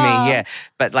that to me. Yeah.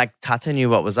 But Tata knew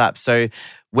what was up. So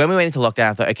when we went into lockdown,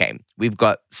 I thought, okay, we've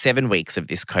got 7 weeks of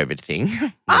this COVID thing.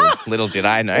 Little did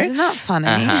I know. Isn't that funny?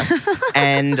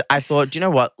 And I thought, do you know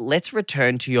what? Let's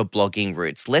return to your blogging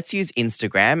roots. Let's use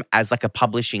Instagram as like a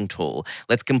publishing tool.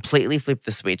 Let's completely flip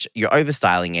the switch. You're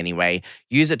overstyling anyway.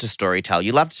 Use it to storytell.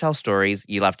 You love to tell stories.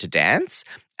 You love to dance.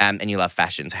 And you love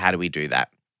fashion. So how do we do that?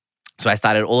 So I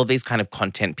started all of these kind of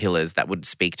content pillars that would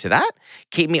speak to that,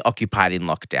 keep me occupied in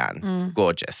lockdown.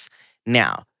 Gorgeous.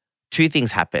 Now, 2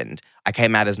 things happened. I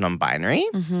came out as non-binary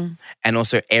and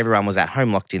also everyone was at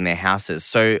home locked in their houses.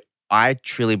 So I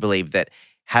truly believe that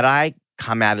had I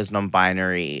come out as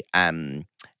non-binary and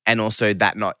also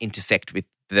that not intersect with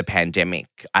the pandemic,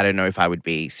 I don't know if I would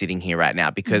be sitting here right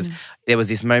now because there was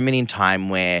this moment in time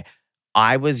where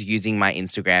I was using my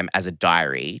Instagram as a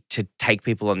diary to take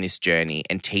people on this journey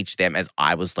and teach them as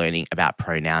I was learning about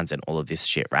pronouns and all of this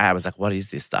shit, right? I was like, what is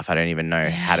this stuff? I don't even know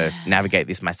how to navigate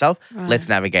this myself. Right. Let's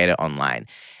navigate it online.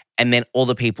 And then all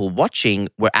the people watching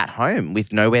were at home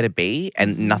with nowhere to be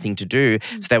and nothing to do.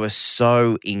 So they were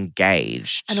so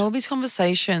engaged. And all these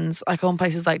conversations, like on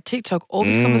places like TikTok, all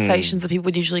these conversations that people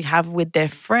would usually have with their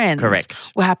friends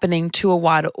were happening to a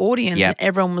wider audience and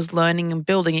everyone was learning and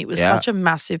building. It was such a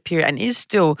massive period and is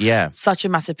still such a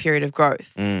massive period of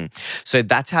growth. So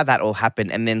that's how that all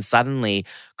happened. And then suddenly,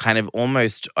 kind of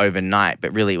almost overnight,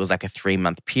 but really it was like a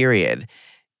 3-month period,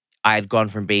 I had gone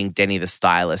from being Denny the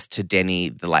stylist to Denny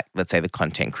the, like, let's say the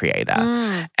content creator.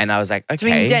 And I was like, okay.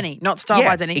 Being Denny, not Style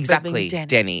by Denny. Exactly, but being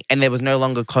Denny. And there was no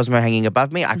longer Cosmo hanging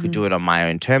above me. I could do it on my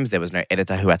own terms. There was no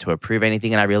editor who had to approve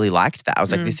anything. And I really liked that. I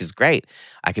was like, this is great.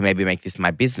 I can maybe make this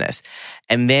my business.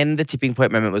 And then the tipping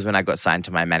point moment was when I got signed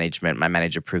to my management. My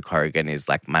manager, Prue Corrigan, is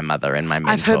like my mother and my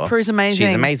mentor. I've heard Prue's amazing.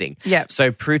 She's amazing. Yeah.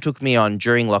 So Prue took me on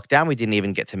during lockdown. We didn't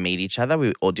even get to meet each other.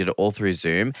 We all did it all through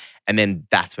Zoom. And then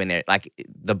that's when it, like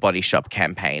the Body Shop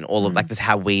campaign, all of like that's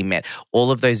how we met.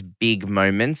 All of those big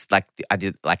moments, like I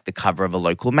did like the cover of a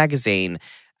local magazine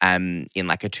in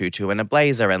like a tutu and a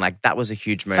blazer, and like that was a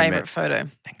huge moment. Favorite photo.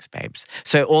 Thanks, babes.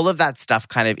 So all of that stuff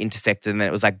kind of intersected, and then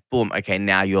it was like, boom, okay,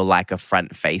 now you're like a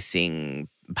front-facing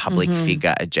public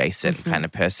figure adjacent kind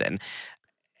of person.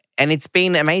 And it's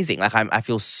been amazing. Like I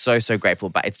feel so, so grateful,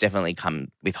 but it's definitely come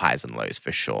with highs and lows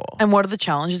for sure. And what are the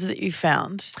challenges that you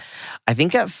found? I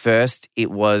think at first it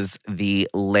was the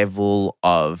level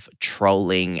of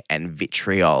trolling and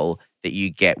vitriol that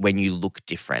you get when you look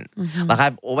different. Like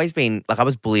I've always been, like I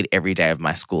was bullied every day of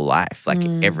my school life, like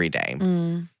every day.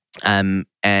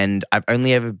 And I've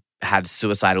only ever had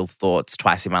suicidal thoughts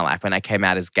twice in my life, when I came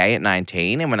out as gay at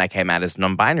 19 and when I came out as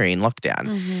non-binary in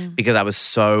lockdown, because I was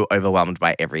so overwhelmed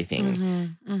by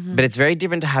everything. But it's very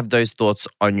different to have those thoughts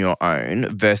on your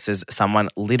own versus someone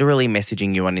literally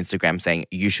messaging you on Instagram saying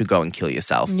you should go and kill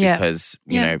yourself because,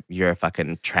 you know, you're a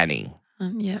fucking tranny.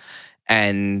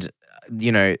 And,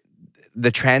 you know,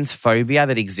 the transphobia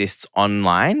that exists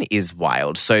online is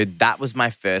wild. So that was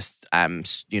my first,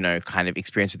 you know, kind of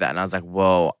experience with that. And I was like,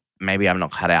 whoa, maybe I'm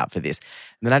not cut out for this.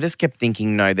 And then I just kept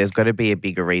thinking, no, there's got to be a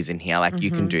bigger reason here. Like you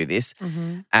can do this.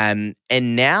 And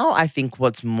now I think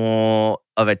what's more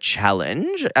of a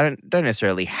challenge, I don't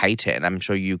necessarily hate it, and I'm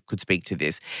sure you could speak to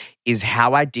this, is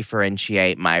how I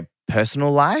differentiate my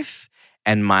personal life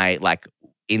and my like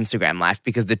Instagram life,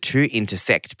 because the two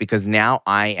intersect, because now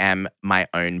I am my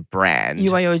own brand.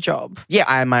 You are your job. Yeah,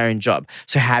 I am my own job.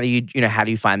 So how do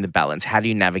you find the balance? How do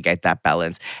you navigate that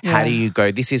balance? How do you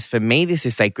go, this is for me, this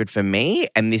is sacred for me,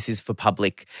 and this is for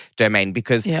public domain?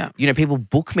 Because, you know, people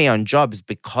book me on jobs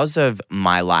because of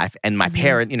my life, and my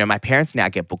parents, you know, my parents now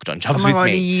get booked on jobs with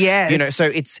me. Yes. You know, so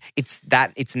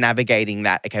it's navigating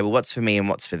that, okay, well, what's for me and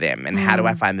what's for them? And how do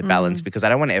I find the balance? Because I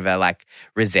don't want to ever like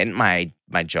resent my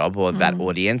job or that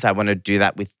audience. I want to do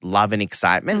that with love and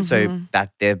excitement. So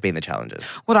that they've been the challenges.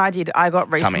 What I did, I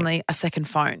got recently a second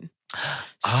phone.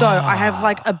 So I have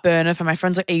like a burner for my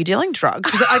friends. Like, are you dealing drugs?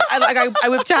 I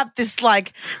whipped out this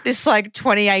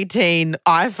 2018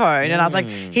 iPhone, and I was like,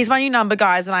 here's my new number,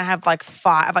 guys. And I have like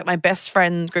 5, like my best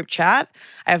friend group chat.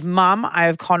 I have Mum, I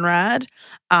have Conrad,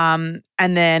 and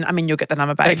then you'll get the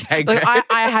number, babe. Okay, like,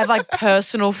 I have like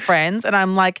personal friends, and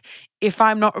I'm like, if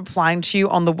I'm not replying to you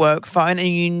on the work phone and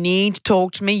you need to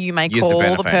talk to me, you may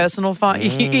call the personal phone.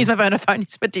 Use my burner phone,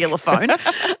 use my dealer phone.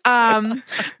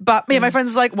 But yeah, my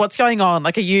friends are like, what's going on?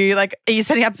 Like, are you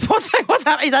setting up, what's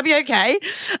happening? Is Abby okay?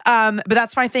 But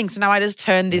that's my thing. So now I just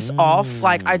turn this off.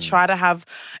 Like I try to have,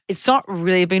 it's not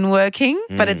really been working,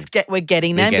 but we're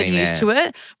getting there, getting used to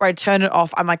it. Where I turn it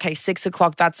off, I'm like, okay, 6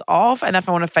 o'clock, that's off. And if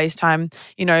I want want to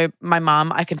FaceTime, my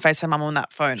mum, I can FaceTime mum on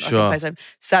that phone. Sure. I can FaceTime.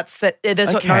 So that's that.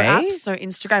 There's no Okay. apps, no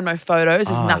Instagram, no photos.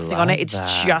 There's Oh, I nothing on it. love It's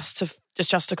that.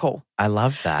 just a call. I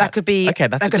love that. That could be okay.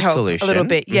 That's that a could good help solution. a little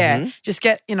bit. Yeah, Mhm. just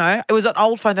get it was an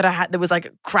old phone that I had that was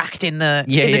like cracked in the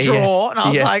Yeah, in the yeah, drawer, and I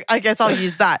was yeah. like, I guess I'll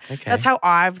use that. Okay. That's how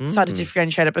I've started to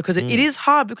differentiate it because it is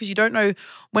hard because you don't know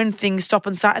when things stop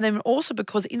and start, and then also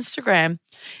because Instagram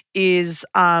is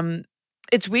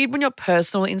it's weird when your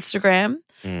personal Instagram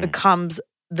becomes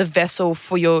the vessel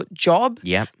for your job.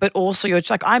 Yep. But also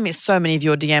I miss so many of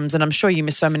your DMs, and I'm sure you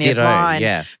miss so many Ditto, of mine.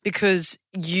 yeah. Because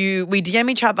we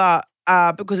DM each other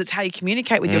because it's how you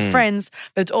communicate with your friends,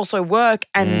 but it's also work,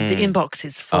 and the inbox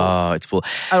is full Oh, it's full.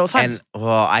 at all times. And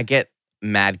I get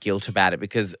mad guilt about it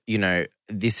because,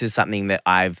 this is something that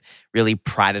I've really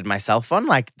prided myself on,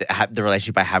 like the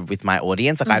relationship I have with my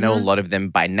audience. Like I know a lot of them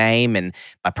by name and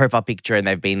my profile picture, and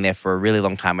they've been there for a really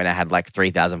long time when I had like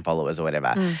 3,000 followers or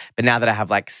whatever. But now that I have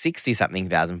like 60-something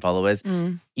thousand followers,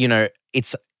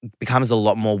 it's becomes a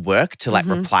lot more work to like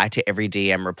reply to every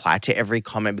DM, reply to every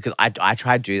comment, because I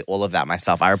try to do all of that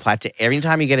myself. I reply to every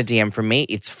time you get a DM from me,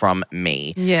 it's from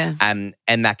me. Yeah. And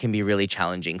that can be really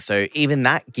challenging. So even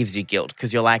that gives you guilt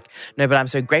because you're like, no, but I'm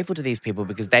so grateful to these people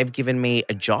because they've given me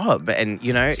a job, and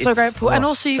So grateful. And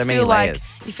also so many you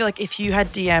layers. feel like if you had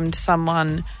DM'd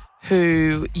someone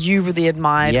who you really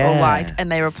admired or Yeah. liked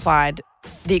and they replied,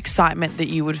 the excitement that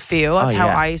you would feel. That's how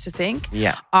yeah. I used to think.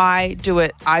 Yeah. I do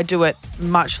it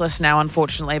much less now,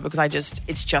 unfortunately, because I think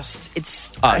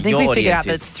your we figured out audience that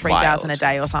is it's 3,000 a wild.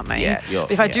 day or something. Yeah,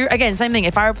 But if I do, again, same thing.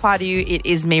 If I reply to you, it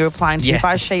is me replying to you. Yeah. If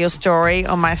I share your story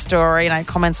on my story and I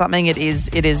comment something, it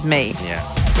is me. Yeah.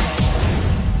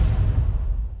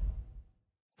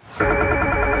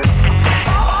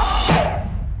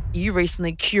 You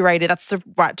recently curated, that's the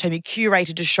right term, you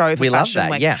curated a show for We love Fashion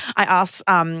that, Week. yeah. I asked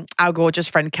our gorgeous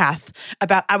friend Kath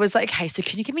I was like, hey, so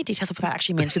can you give me details of what that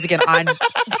actually means? Because again, I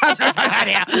have no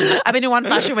idea. I've been to one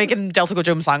Fashion Week and Delta got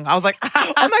sung. I was like,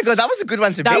 Oh my God, that was a good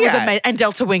one to that be was at. amazing. And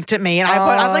Delta winked at me and I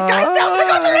was like, guys, Delta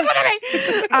got in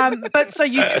front of me. But so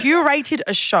you curated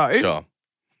a show. Sure.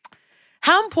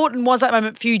 How important was that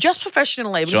moment for you, just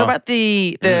professionally? We Sure. talk about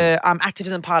the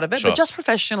activism part of it, Sure. but just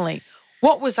professionally,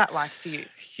 what was that like for you?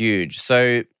 Huge.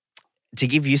 So to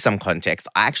give you some context,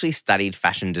 I actually studied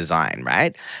fashion design,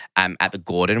 right? At the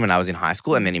Gordon when I was in high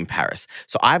school and then in Paris.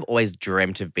 So I've always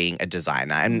dreamt of being a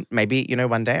designer, and maybe,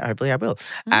 one day, hopefully I will.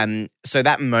 So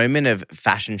that moment of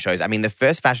fashion shows, the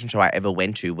first fashion show I ever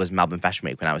went to was Melbourne Fashion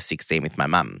Week when I was 16 with my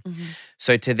mum.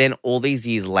 So to then all these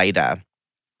years later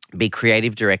be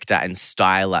creative director and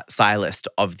stylist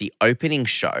of the opening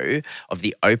show, of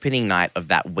the opening night of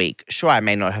that week. Sure, I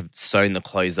may not have sewn the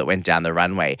clothes that went down the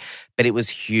runway, but it was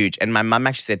huge. And my mum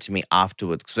actually said to me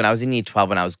afterwards, because when I was in year 12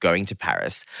 when I was going to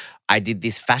Paris, I did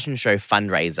this fashion show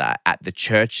fundraiser at the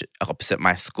church opposite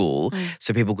my school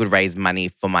so people could raise money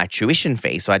for my tuition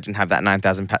fee. So I didn't have that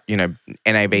 9,000,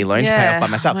 NAB loan to pay off by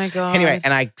myself. Oh my God. Anyway,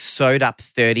 and I sewed up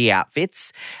 30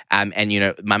 outfits and,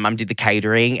 my mum did the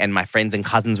catering and my friends and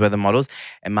cousins were the models.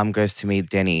 And mum goes to me,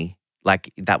 Denny,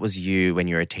 like that was you when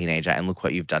you were a teenager and look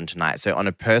what you've done tonight. So on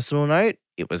a personal note,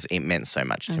 it meant so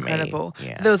much to Incredible. me.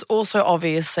 Yeah. There was also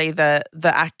obviously the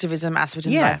activism aspect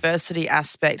and the diversity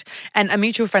aspect. And a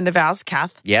mutual friend of ours,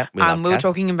 Kath, Yeah, we love we were Kath.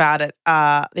 talking about it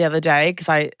the other day because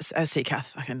I see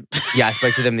Kath. Yeah, I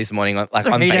spoke to them this morning on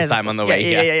Sorry, FaceTime on the way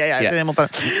here. Yeah.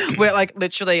 We're like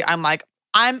literally, I'll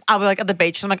be like at the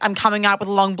beach and I'm coming up with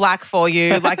a long black for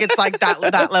you. Like it's like that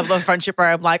level of friendship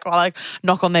where I'm like,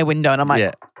 knock on their window and I'm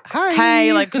like, Hi.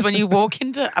 hey, because when you walk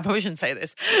into, I probably shouldn't say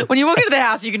this. When you walk into their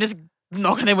house, you can just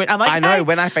knock on their window. I'm like, I know. hey.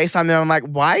 When I FaceTime them, I'm like,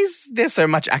 why is there so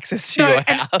much access to your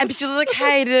house? And she's like,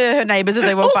 hey to her neighbours as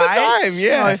they walk All the by. time, It's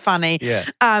yeah. so funny. Yeah.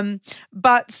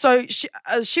 But so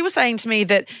she was saying to me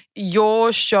that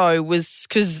your show was,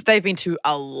 because they've been to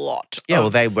a lot. Yeah, well,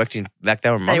 they worked in, they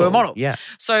were models. They were models. Yeah.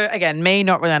 So again, me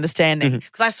not really understanding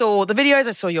because I saw the videos,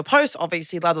 I saw your posts,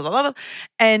 obviously, blah, blah, blah, blah.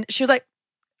 And she was like,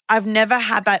 I've never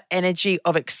had that energy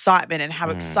of excitement and how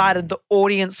excited the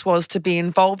audience was to be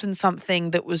involved in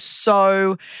something that was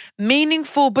so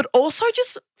meaningful, but also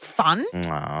just fun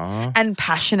Aww. and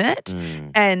passionate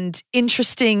and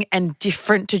interesting and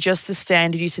different to just the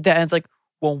standard. You sit there and it's like,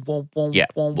 wom, wom, wom, Yeah,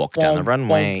 wom, walk down the wom,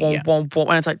 runway, wom, yeah. wom, wom,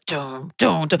 and it's like, dum,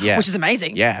 dum, dum, Yeah. which is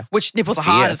amazing. Yeah. Which nipples are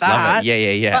hard Fierce, as love that.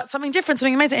 it. Yeah. But something different,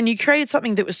 something amazing. And you created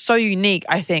something that was so unique,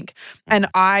 I think. And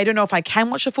I don't know if I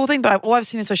can watch the full thing, but all I've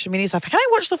seen in social media stuff. Can I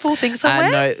watch the full thing somewhere?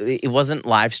 No, it wasn't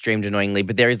live streamed annoyingly,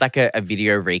 but there is like a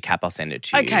video recap. I'll send it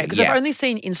to you. Okay, because I've only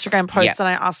seen Instagram posts and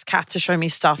I asked Kath to show me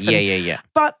stuff. Yeah.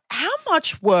 But how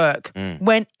much work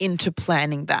went into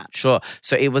planning that? Sure.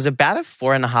 So it was about a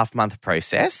 4.5-month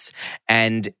process,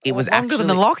 and it was longer actually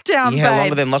than the lockdown,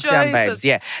 longer than babes. lockdown, Jesus. babes.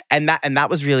 Yeah, and that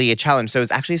was really a challenge. So it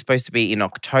was actually supposed to be in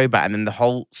October, and then the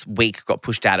whole week got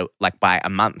pushed out like by a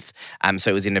month. So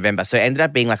it was in November. So it ended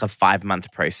up being like a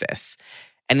 5-month process,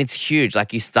 and it's huge.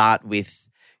 Like you start with,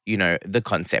 you know, the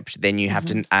concept. Then you have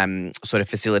to sort of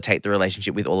facilitate the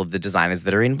relationship with all of the designers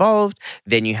that are involved.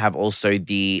 Then you have also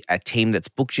the team that's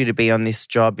booked you to be on this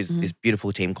job is this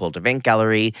beautiful team called Event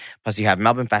Gallery. Plus you have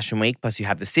Melbourne Fashion Week. Plus you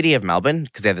have the City of Melbourne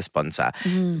because they're the sponsor.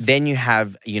 Then you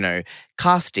have, you know,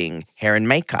 casting, hair and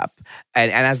makeup.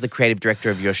 And as the creative director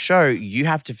of your show, you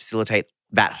have to facilitate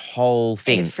that whole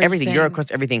thing, everything. You're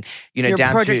across everything, you know, You're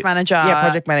down project to manager. Yeah,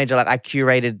 project manager. Like I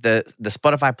curated the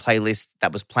Spotify playlist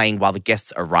that was playing while the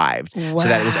guests arrived, so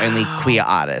that it was only queer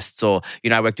artists. Or, you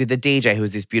know, I worked with the DJ who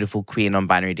was this beautiful queer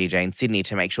non-binary DJ in Sydney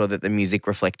to make sure that the music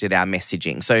reflected our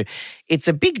messaging. So it's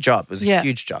a big job. It was a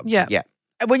huge job. Yeah. Yeah.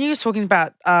 When you were talking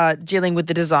about dealing with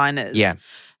the designers. Yeah.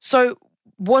 So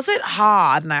was it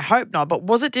hard, and I hope not, but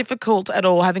was it difficult at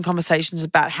all having conversations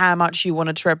about how much you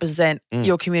wanted to represent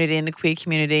your community and the queer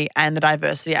community and the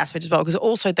diversity aspect as well? Because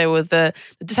also there were the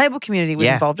disabled community was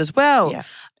involved as well,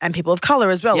 and people of colour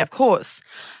as well, of course.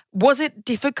 Was it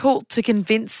difficult to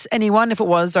convince anyone? If it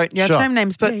was, don't you have to name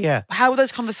names, but how were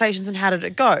those conversations and how did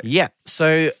it go? Yeah.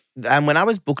 So when I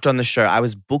was booked on the show, I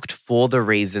was booked for the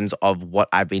reasons of what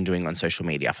I've been doing on social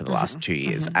media for the last 2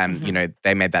 years. You know,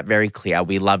 they made that very clear.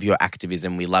 We love your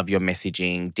activism. We love your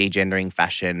messaging, degendering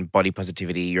fashion, body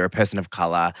positivity. You're a person of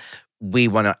colour. We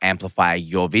want to amplify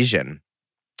your vision.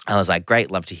 I was like,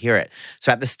 great, love to hear it.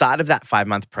 So at the start of that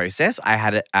 5-month process, I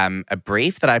had a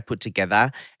brief that I put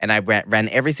together, and I ran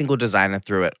every single designer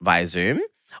through it via Zoom.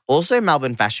 Also,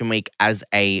 Melbourne Fashion Week as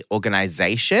a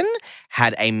organisation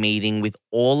had a meeting with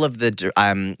all of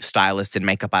the stylists and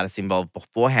makeup artists involved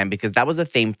beforehand, because that was the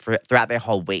theme throughout their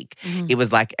whole week. It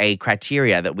was like a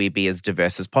criteria that we be as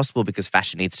diverse as possible because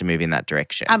fashion needs to move in that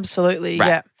direction. Absolutely, Right.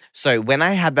 yeah. So when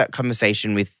I had that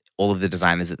conversation with all of the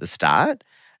designers at the start,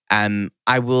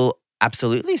 I will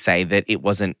absolutely say that it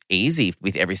wasn't easy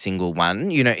with every single one.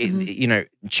 You know, you know,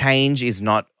 change is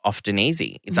not often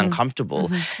easy. It's uncomfortable.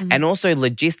 And also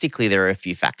logistically, there are a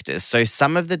few factors. So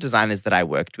some of the designers that I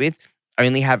worked with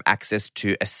only have access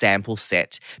to a sample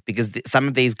set because some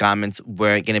of these garments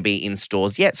weren't going to be in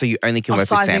stores yet, so you only can work with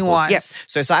samples. Sizing-wise. Yeah.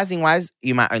 So sizing-wise,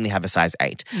 you might only have a size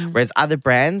 8. Whereas other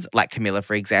brands, like Camilla,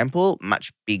 for example,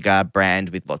 much bigger brand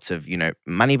with lots of, you know,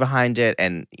 money behind it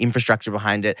and infrastructure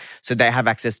behind it, so they have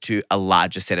access to a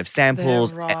larger set of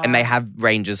samples, and they have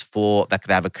ranges for, like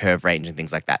they have a curve range and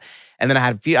things like that. And then I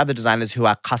had a few other designers who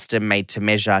are custom made to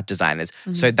measure designers.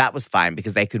 So that was fine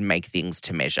because they could make things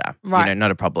to measure, you know,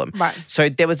 not a problem. So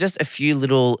there was just a few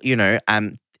little, you know,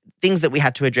 things that we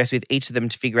had to address with each of them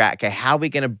to figure out, okay, how are we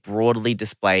going to broadly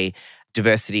display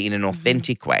diversity in an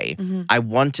authentic way? I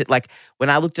wanted, like, when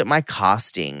I looked at my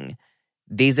casting,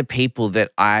 these are people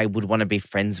that I would want to be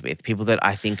friends with, people that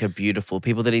I think are beautiful,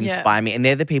 people that inspire me. And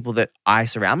they're the people that I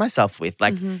surround myself with.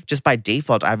 Like, just by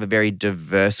default, I have a very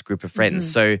diverse group of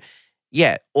friends. So,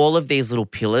 yeah, all of these little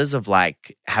pillars of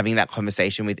like having that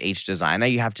conversation with each designer,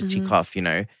 you have to tick off, you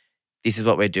know, this is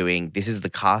what we're doing. This is the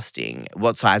casting.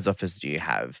 What size office do you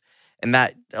have? And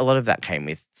that, a lot of that came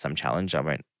with some challenge. I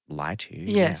won't lie to you.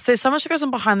 Yes, there's so much that goes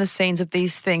on behind the scenes of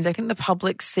these things. I think the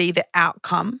public see the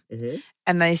outcome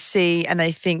and they see and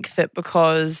they think that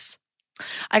because,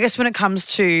 I guess when it comes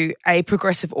to a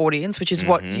progressive audience, which is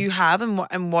what you have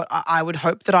and what I would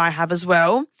hope that I have as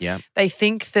well, they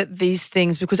think that these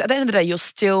things, because at the end of the day, you're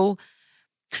still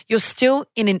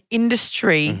in an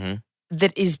industry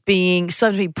that is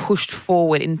still to be pushed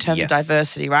forward in terms of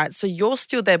diversity, right? So you're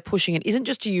still there pushing it. Isn't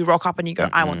just you rock up and you go,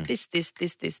 I want this.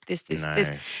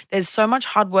 There's so much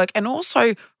hard work and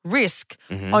also risk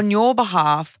on your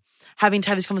behalf having to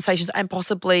have these conversations and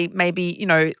possibly maybe, you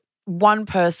know, one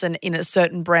person in a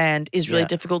certain brand is really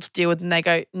difficult to deal with and they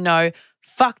go, no,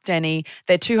 fuck Denny,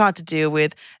 they're too hard to deal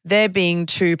with. They're being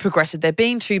too progressive. They're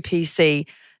being too PC.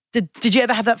 Did you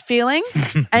ever have that feeling?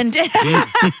 And you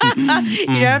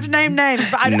don't have to name names,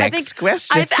 but I think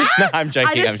question. No, I'm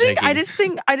joking. I just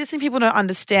think people don't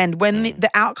understand when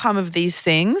the outcome of these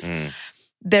things.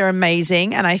 They're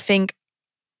amazing, and I think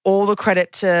all the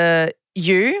credit to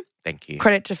you. Thank you.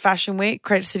 Credit to Fashion Week.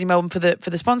 Credit to City Melbourne for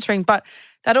the sponsoring, but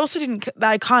that also didn't.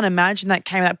 I can't imagine that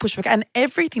came that pushback and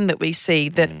everything that we see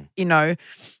that you know.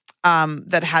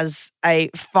 That has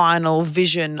a final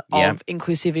vision of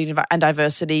inclusivity and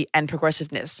diversity and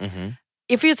progressiveness.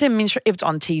 If it's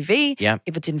on TV,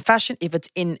 if it's in fashion, if it's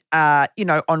in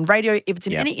on radio, if it's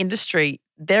in any industry,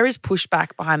 there is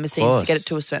pushback behind the scenes to get it course.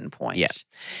 to a certain point. Yeah.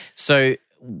 So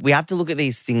we have to look at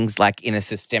these things like in a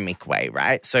systemic way,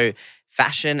 right? So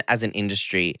fashion as an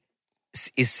industry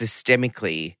is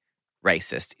systemically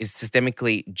racist, is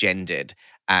systemically gendered.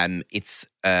 It's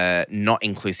not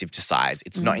inclusive to size.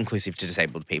 It's not inclusive to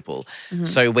disabled people.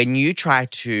 So when you try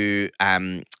to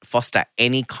foster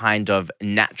any kind of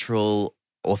natural,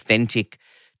 authentic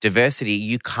diversity,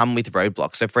 you come with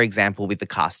roadblocks. So for example, with the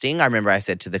casting, I remember I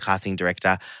said to the casting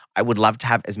director, I would love to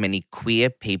have as many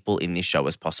queer people in this show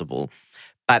as possible.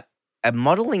 But a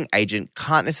modeling agent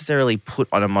can't necessarily put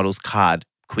on a model's card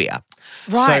queer.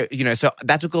 Right. So, so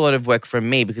that took a lot of work from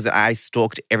me because I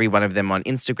stalked every one of them on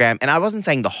Instagram. And I wasn't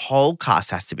saying the whole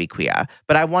cast has to be queer,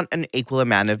 but I want an equal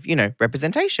amount of,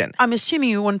 representation. I'm assuming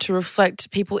you want to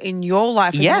reflect people in your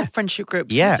life, in your friendship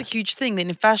groups. Yeah. That's a huge thing. Then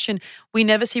in fashion, we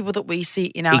never see people that we see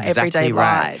in our Exactly everyday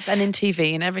right. lives and in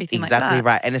TV and everything Exactly like that.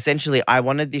 right. And essentially, I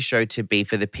wanted this show to be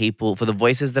for the people, for the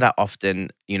voices that are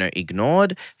often,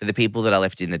 ignored, for the people that are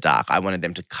left in the dark. I wanted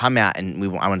them to come out and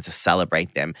I wanted to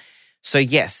celebrate them. So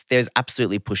yes, there's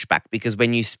absolutely pushback because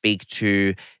when you speak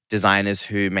to designers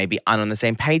who maybe aren't on the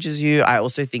same page as you, I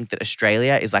also think that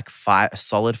Australia is like a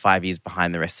solid 5 years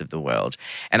behind the rest of the world.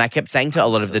 And I kept saying to a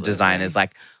lot of the designers,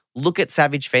 like, look at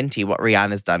Savage Fenty, what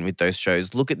Rihanna's done with those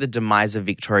shows. Look at the demise of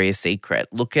Victoria's Secret.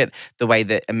 Look at the way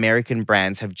that American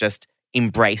brands have just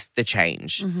embraced the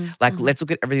change. Let's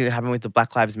look at everything that happened with the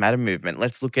Black Lives Matter movement.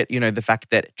 Let's look at, the fact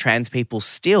that trans people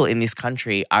still in this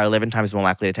country are 11 times more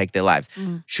likely to take their lives.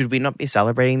 Should we not be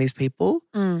celebrating these people?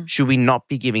 Should we not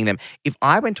be giving them... If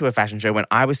I went to a fashion show when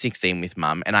I was 16 with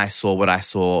mum and I saw what I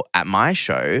saw at my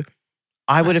show,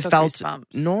 I would have felt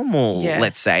normal,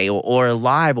 let's say, or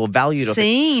alive or valued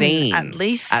seen. or At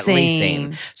least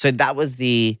seen. So that was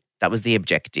the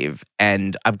objective.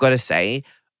 And I've got to say,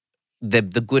 the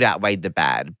good outweighed the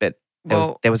bad, but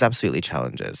there was absolutely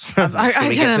challenges. I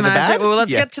can imagine. Well,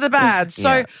 let's get to the bad.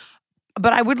 So,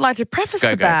 but I would like to preface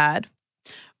the bad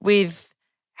with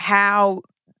how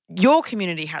your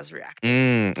community has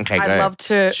reacted. Okay, I'd love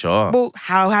to. Sure. Well,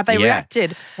 how have they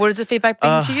reacted? What has the feedback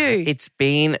been to you? It's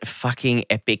been fucking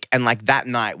epic. And like that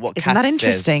night, what Isn't Kath that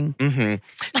interesting? Says,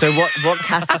 So what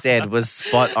Kath said was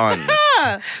spot on.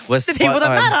 Was the people that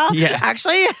matter. Yeah.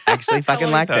 Actually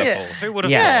fucking liked it. Who would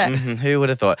have Yeah. Who would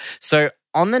have thought? So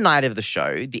on the night of the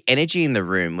show, the energy in the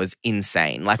room was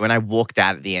insane. Like when I walked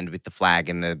out at the end with the flag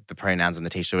and the pronouns on the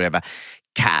t-shirt, whatever,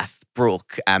 Kath,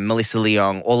 Brooke, Melissa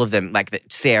Leong, all of them, like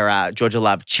Sarah, Georgia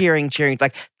Love, cheering.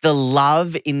 Like the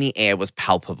love in the air was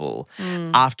palpable.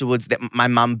 Afterwards, my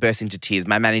mum burst into tears.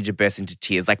 My manager burst into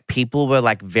tears. Like people were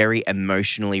like very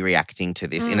emotionally reacting to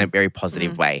this in a very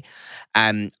positive way.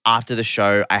 After the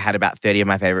show, I had about 30 of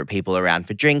my favorite people around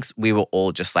for drinks. We were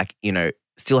all just like,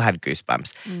 still had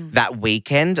goosebumps. That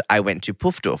weekend, I went to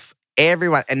Poof Doof.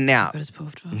 Everyone, and now let's go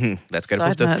to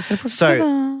Poof Doof.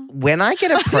 So when I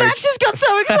get approached, Max just got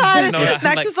so excited.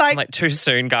 Max was like, I'm like, too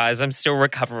soon, guys. I'm still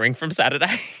recovering from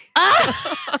Saturday.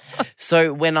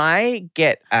 So when I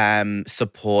get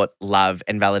support, love,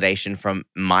 and validation from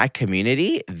my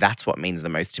community, that's what means the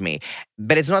most to me.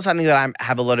 But it's not something that I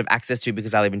have a lot of access to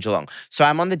because I live in Geelong. So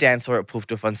I'm on the dance floor at Poof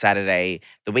Doof on Saturday,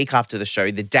 the week after the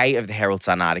show, the day of the Herald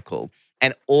Sun article.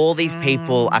 And all these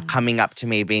people are coming up to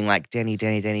me being like, Denny,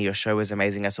 your show was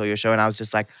amazing. I saw your show. And I was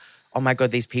just like, oh my God,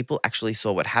 these people actually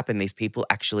saw what happened. These people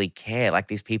actually care. Like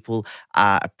these people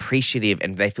are appreciative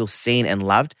and they feel seen and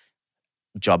loved.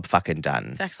 Job fucking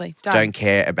done. Exactly. Done. Don't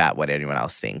care about what anyone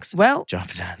else thinks. Well, job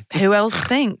done. Who else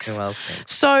thinks? Who else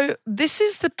thinks? So this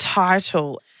is the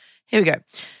title. Here we go.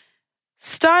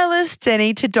 Stylist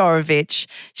Denny Todorovic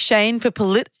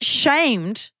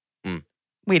shamed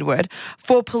weird word,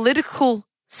 for political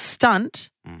stunt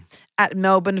at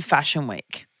Melbourne Fashion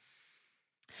Week.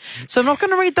 So I'm not going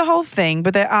to read the whole thing,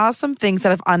 but there are some things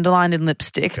that I've underlined in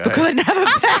lipstick because I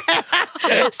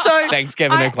never. So thanks,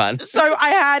 Kevin O'Klan. I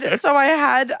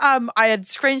had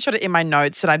screenshot it in my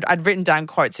notes and I'd written down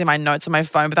quotes in my notes on my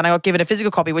phone, but then I got given a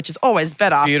physical copy, which is always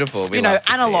better. Beautiful. We love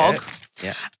to analog. see it.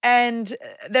 Yeah. And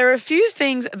there are a few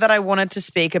things that I wanted to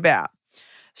speak about.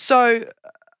 So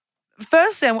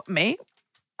first, I'm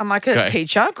like a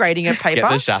teacher grading a paper. Get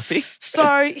the Sharpie.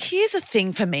 So here's a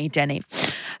thing for me, Denny.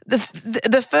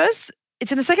 The first,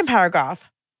 it's in the second paragraph.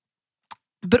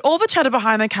 But all the chatter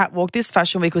behind the catwalk this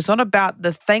fashion week was not about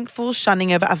the thankful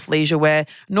shunning of athleisure wear,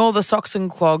 nor the socks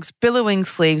and clogs, billowing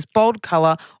sleeves, bold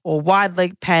colour, or wide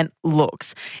leg pant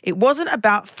looks. It wasn't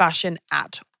about fashion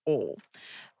at all.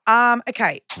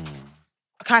 Okay.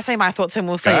 Can I say my thoughts and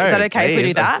we'll see? Is that okay if we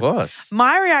do that? Of course.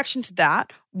 My reaction to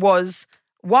that was,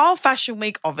 while Fashion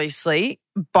Week, obviously,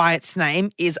 by its name,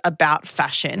 is about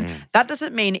fashion, that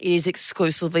doesn't mean it is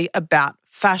exclusively about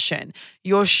fashion.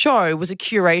 Your show was a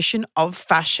curation of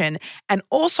fashion and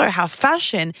also how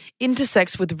fashion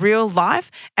intersects with real life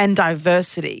and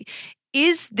diversity.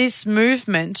 Is this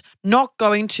movement not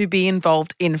going to be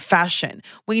involved in fashion?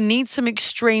 We need some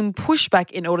extreme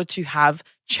pushback in order to have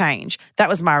change. That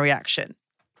was my reaction.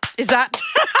 Is that?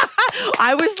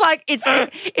 I was like,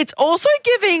 it's also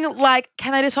giving like,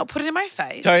 can they just not put it in my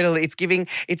face? Totally. It's giving,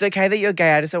 it's okay that you're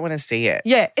gay. I just don't want to see it.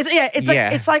 Yeah,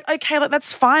 it's like okay, like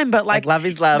that's fine, but like love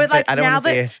is love, but I don't want to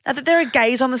see it. Now that there are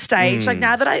gays on the stage, like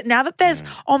now that there's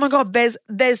oh my God,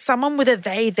 there's someone with a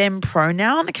they them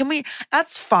pronoun.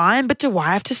 That's fine, but do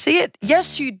I have to see it?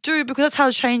 Yes, you do, because that's how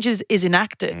change is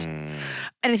enacted.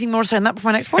 Anything more to say on that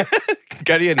before my next point?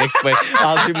 Go to your next point.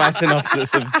 I'll do my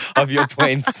synopsis of your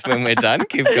points when we're done.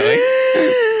 Keep going.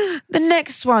 The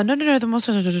next one. No. The most.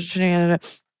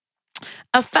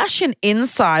 A fashion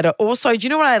insider also. Do you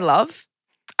know what I love?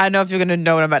 I know if you're going to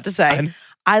know what I'm about to say.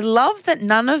 I love that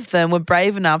none of them were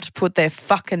brave enough to put their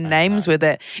fucking names with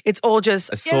it. It's all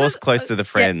just a source close to the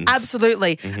friends. Yeah,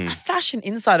 absolutely. A fashion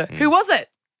insider. Who was it?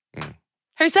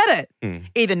 Who said it?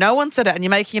 Either no one said it and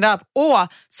you're making it up, or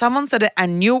someone said it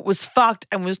and knew it was fucked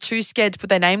and was too scared to put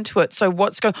their name to it. So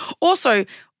what's going also,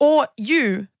 or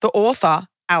you, the author,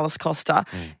 Alice Costa,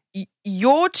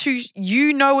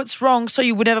 you know it's wrong, so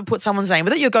you would never put someone's name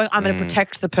with it. You're going, I'm going to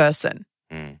protect the person.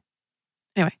 Anyway,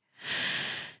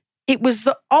 it was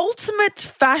the ultimate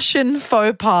fashion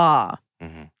faux pas.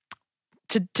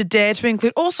 To dare to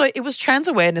include. Also, it was Trans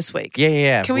Awareness Week.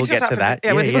 Yeah. Can we we'll get to that?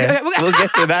 Yeah, we'll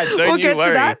get to that. Don't you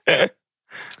worry.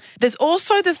 There's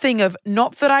also the thing of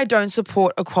not that I don't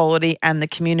support equality and the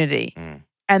community.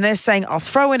 And they're saying, I'll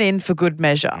throw it in for good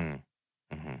measure.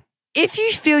 If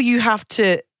you feel you have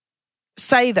to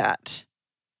say that,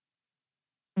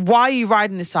 why are you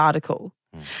writing this article?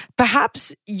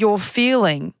 Perhaps you're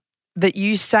feeling that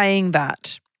you saying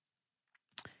that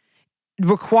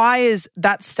requires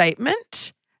that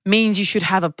statement means you should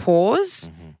have a pause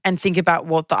and think about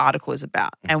what the article is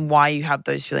about and why you have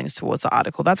those feelings towards the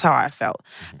article. That's how I felt.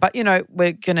 But,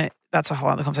 that's a whole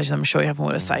other conversation I'm sure you have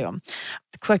more to say on.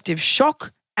 The collective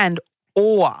shock and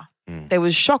awe. There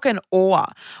was shock and awe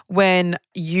when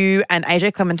you and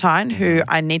AJ Clementine, who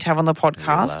I need to have on the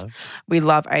podcast. We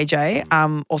love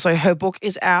AJ. Also, her book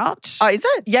is out. Oh, is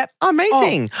it? Yep. Oh,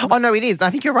 amazing. Oh, no, it is. I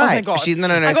think you're right. Oh, my God.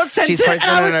 No. I got sent it and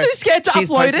I was too scared to She's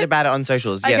upload posted it. about it on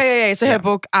socials. Yes. Okay, yeah. So her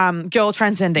book, Girl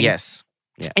Transcending. Yes.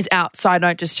 Yeah. Is out. Side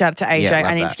note, just shout out to AJ. Yeah,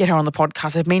 I need to get her on the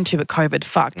podcast. I've meant to, but COVID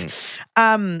fucked.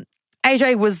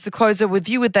 AJ was the closer with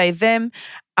you, with they, them.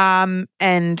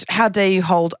 And how dare you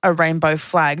hold a rainbow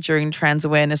flag during Trans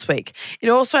Awareness Week? It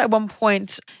also, at one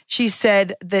point, she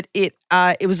said that it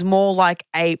was more like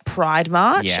a pride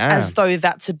march, as though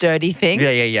that's a dirty thing.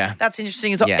 Yeah. That's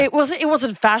interesting as well. Yeah. It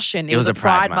wasn't fashion. It was a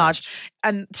pride march.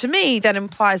 And to me, that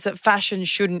implies that fashion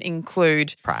shouldn't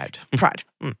include pride.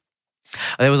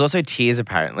 There was also tears,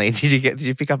 apparently. Did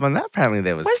you pick up on that? Apparently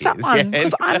there was Where's tears.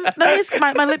 that one?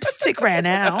 Because my lipstick ran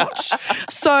out.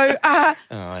 So,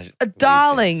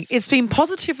 darling, it's been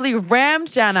positively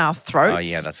rammed down our throats. Oh,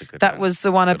 yeah, that's a good That one. was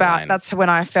the one Good about, line. that's when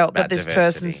I felt About that this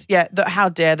diversity. person's, how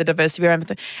dare the diversity be rammed.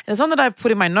 And there's one that I've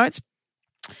put in my notes.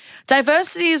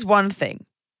 Diversity is one thing.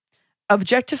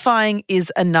 Objectifying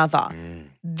is another.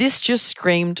 This just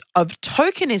screamed of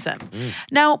tokenism.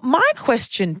 Now, my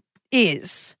question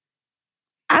is,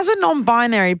 as a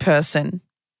non-binary person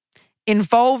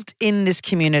involved in this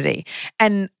community,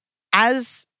 and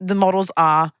as the models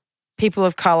are people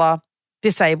of colour,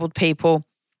 disabled people,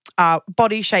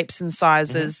 body shapes and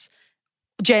sizes,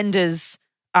 genders,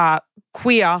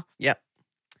 queer. Yep.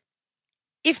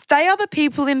 If they are the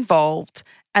people involved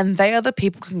and they are the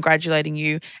people congratulating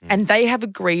you and they have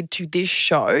agreed to this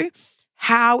show,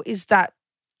 how is that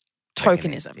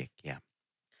tokenism? Yeah.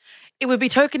 It would be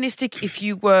tokenistic if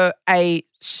you were a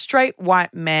straight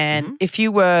white man, if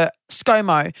you were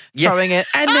ScoMo throwing it.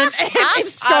 And then if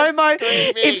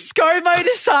ScoMo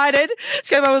decided,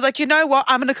 ScoMo was like, you know what,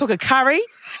 I'm going to cook a curry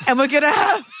and we're going to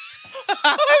have...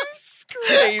 I'm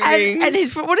screaming. And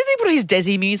his, what does he put his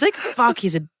Desi music? Fuck,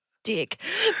 he's a dick.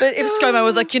 But if ScoMo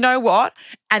was like, you know what,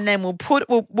 and then we'll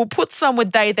put some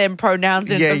with they them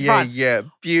pronouns in the front. Yeah,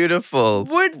 beautiful.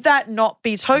 Would that not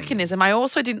be tokenism? I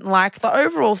also didn't like the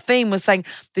overall theme was saying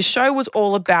the show was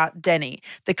all about Denny.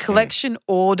 The collection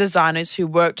or designers who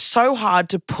worked so hard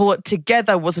to pull it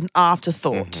together was an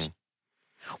afterthought.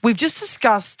 We've just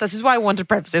discussed, this is why I wanted to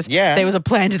preface this. Yeah. There was a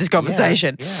plan to this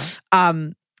conversation. Yeah.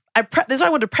 This is why I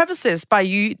wanted to preface this by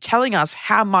you telling us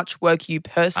how much work you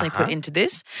personally put into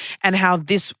this and how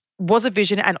this was a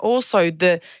vision and also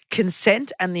the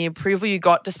consent and the approval you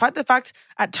got, despite the fact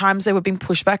at times they were being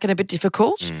pushed back and a bit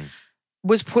difficult.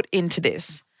 was put into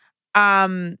this.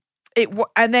 And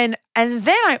then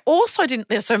I also didn't.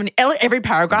 There's so many. Every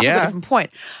paragraph has a different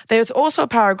point. There's also a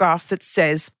paragraph that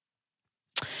says,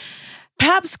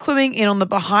 perhaps cluing in on the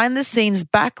behind-the-scenes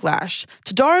backlash,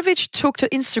 Todorovic took to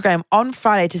Instagram on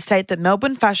Friday to state that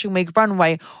Melbourne Fashion Week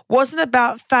runway wasn't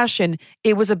about fashion,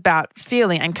 it was about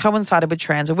feeling, and coincided with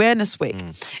Trans Awareness Week.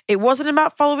 It wasn't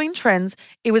about following trends,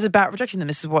 it was about rejecting them.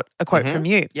 This is what a quote from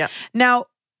you. Yeah. Now,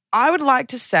 I would like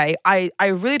to say I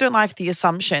really don't like the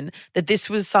assumption that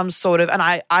this was some sort of, and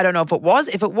I don't know if it was.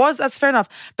 If it was, that's fair enough.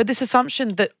 But this assumption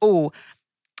that,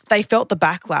 they felt the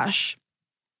backlash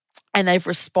and they've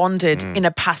responded in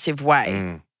a passive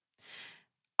way.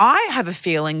 I have a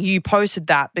feeling you posted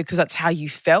that because that's how you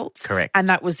felt. Correct. And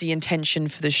that was the intention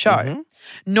for the show,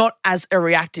 not as a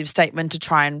reactive statement to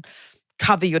try and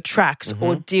cover your tracks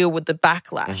or deal with the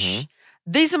backlash.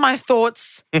 These are my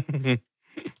thoughts.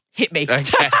 Hit me.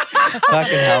 Okay.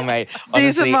 Fucking hell, mate.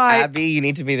 These Honestly, are my- Abby, you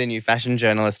need to be the new fashion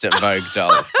journalist at Vogue,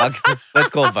 doll. Let's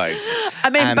call Vogue. I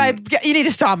mean, babe, you need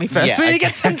to start me first. Yeah, We need to okay.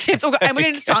 get some tips, and we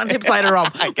need to start tips later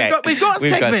on. Okay. We've got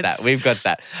segments. We've got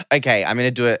that. Okay, I'm going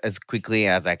to do it as quickly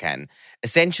as I can.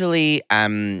 Essentially,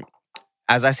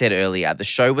 as I said earlier, the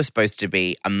show was supposed to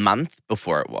be a month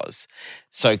before it was.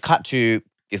 So cut to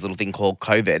this little thing called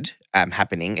COVID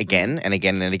happening again and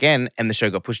again and again, and the show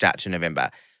got pushed out to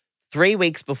November. 3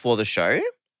 weeks before the show,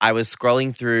 I was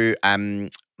scrolling through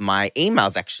my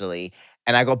emails actually,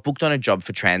 and I got booked on a job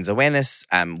for Trans Awareness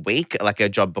Week, like a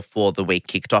job before the week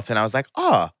kicked off. And I was like,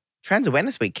 Trans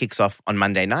Awareness Week kicks off on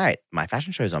Monday night. My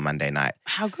fashion show's on Monday night.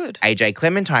 How good. AJ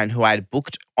Clementine, who I had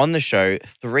booked on the show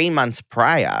 3 months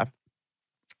prior,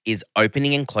 is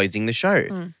opening and closing the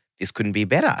show. This couldn't be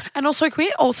better. And also, can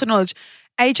we also acknowledge,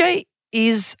 AJ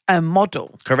is a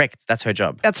model. Correct. That's her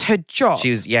job. That's her job.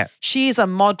 She is a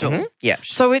model. Yeah.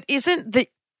 So it isn't that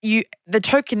the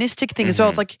tokenistic thing as well.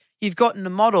 It's like you've gotten a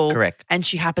model. Correct. And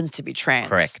she happens to be trans.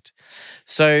 Correct.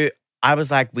 So I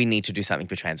was like, we need to do something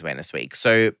for Trans Awareness Week.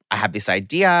 So I had this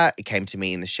idea. It came to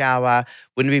me in the shower.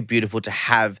 Wouldn't it be beautiful to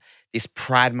have this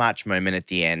Pride March moment at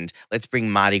the end? Let's bring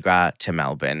Mardi Gras to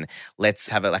Melbourne. Let's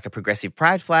have a progressive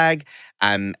Pride flag.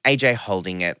 AJ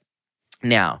holding it.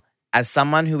 Now, as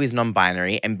someone who is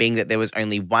non-binary, and being that there was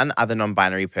only one other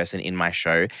non-binary person in my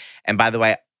show, and by the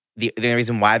way, the only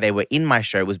reason why they were in my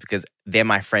show was because they're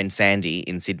my friend Sandy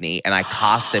in Sydney, and I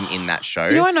cast them in that show.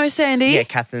 I know Sandy. Yeah,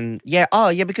 Catherine. Yeah,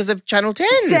 because of Channel 10.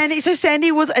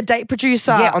 Sandy was a date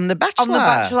producer. Yeah, on The Bachelor. On The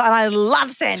Bachelor, and I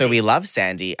love Sandy. So we love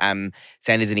Sandy.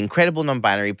 Sandy's an incredible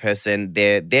non-binary person.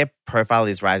 Their profile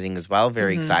is rising as well,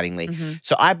 very excitingly.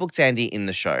 So I booked Sandy in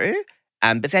the show,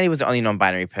 but Sandy was the only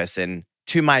non-binary person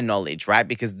to my knowledge, right?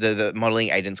 Because the modeling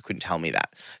agents couldn't tell me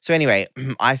that. So anyway,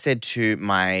 I said to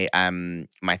my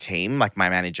my team, like my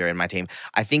manager and my team,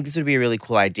 I think this would be a really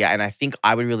cool idea, and I think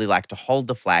I would really like to hold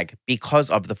the flag because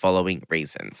of the following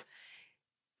reasons.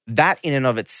 That in and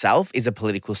of itself is a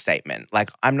political statement.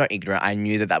 Like, I'm not ignorant. I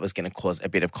knew that was going to cause a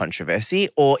bit of controversy,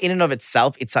 or in and of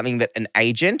itself, it's something that an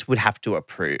agent would have to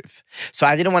approve. So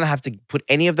I didn't want to have to put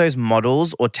any of those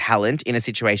models or talent in a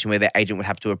situation where their agent would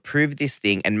have to approve this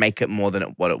thing and make it more than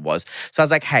what it was. So I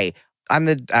was like, hey, I'm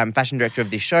the fashion director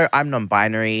of this show. I'm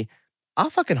non-binary. I'll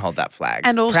fucking hold that flag.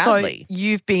 And also, proudly.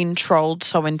 you've been trolled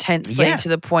so intensely to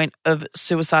the point of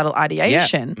suicidal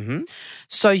ideation. Yeah.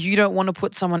 So you don't want to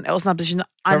put someone else in that position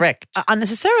Correct.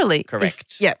 Unnecessarily.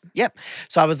 Correct. Yep.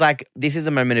 So I was like, this is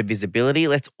a moment of visibility.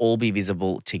 Let's all be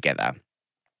visible together.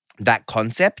 That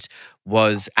concept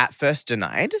was at first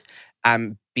denied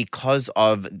because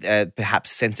of perhaps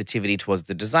sensitivity towards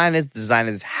the designers. The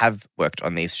designers have worked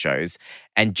on these shows,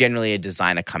 and generally a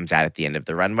designer comes out at the end of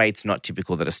the runway. It's not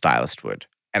typical that a stylist would.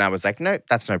 And I was like, no,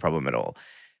 that's no problem at all.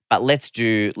 But let's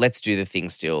do the thing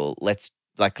still. Let's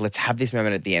have this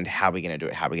moment at the end. How are we going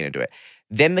to do it?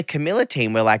 Then the Camilla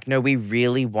team were like, no, we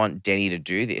really want Denny to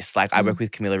do this. Like, I work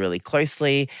with Camilla really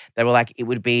closely. They were like, it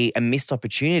would be a missed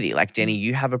opportunity. Like, Denny,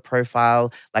 you have a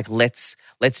profile. Like, let's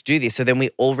do this. So then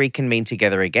we all reconvened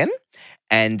together again,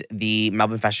 and the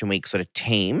Melbourne Fashion Week sort of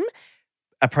team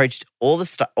approached all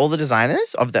the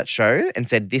designers of that show and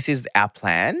said, this is our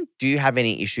plan. Do you have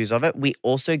any issues of it? We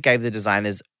also gave the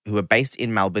designers who are based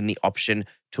in Melbourne the option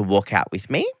to walk out with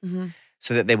me.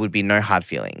 So that there would be no hard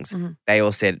feelings. They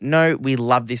all said, no, we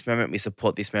love this moment. We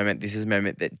support this moment. This is a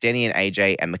moment that Denny and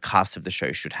AJ and the cast of the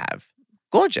show should have.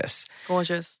 Gorgeous.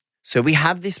 So we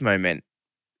have this moment.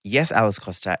 Yes, Alice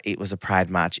Costa, it was a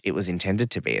Pride March. It was intended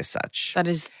to be as such.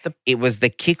 It was the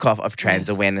kickoff of Trans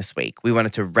Awareness Week. We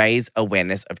wanted to raise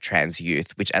awareness of trans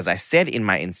youth, which, as I said in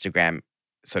my Instagram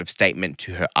sort of statement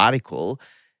to her article,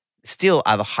 still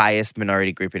are the highest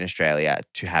minority group in Australia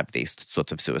to have these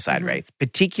sorts of suicide rates,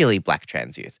 particularly Black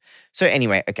trans youth. So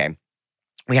anyway, okay,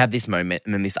 we have this moment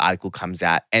and then this article comes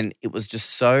out and it was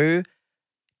just so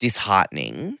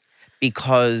disheartening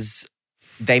because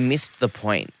they missed the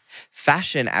point.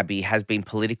 Fashion, Abby, has been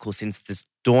political since the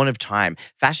dawn of time.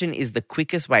 Fashion is the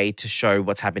quickest way to show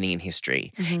what's happening in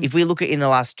history. If we look at in the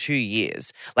last 2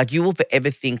 years, like you will forever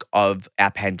think of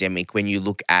our pandemic when you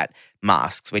look at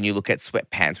masks, when you look at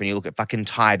sweatpants, when you look at fucking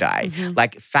tie-dye.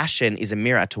 Like fashion is a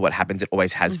mirror to what happens. It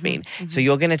always has been. So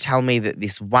you're going to tell me that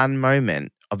this one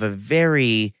moment of a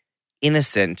very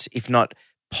innocent, if not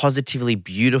positively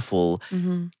beautiful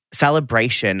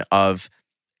celebration of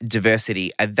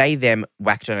diversity, are they them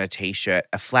whacked on a t-shirt,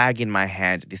 a flag in my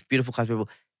hand, this beautiful class of people?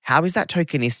 How is that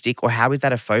tokenistic or how is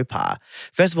that a faux pas?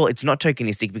 First of all, it's not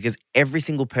tokenistic because every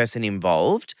single person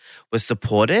involved was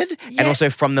supported and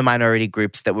also from the minority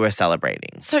groups that we were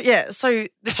celebrating. So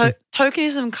the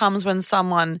tokenism comes when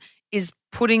someone is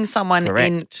putting someone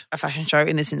in a fashion show,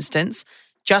 in this instance,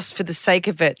 just for the sake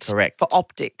of it, for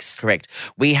optics. Correct.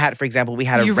 We had, for example, a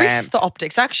ramp. You risk the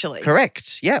optics, actually.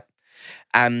 Correct, yep.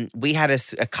 We had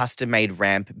a custom-made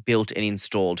ramp built and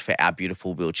installed for our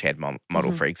beautiful wheelchair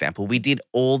model, for example. We did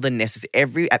all the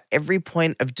necessary, at every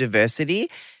point of diversity,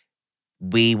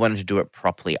 we wanted to do it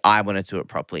properly. I wanted to do it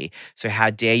properly. So how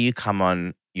dare you come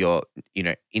on your,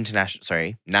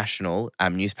 national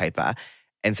newspaper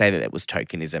and say that it was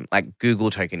tokenism? Like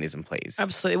Google tokenism, please.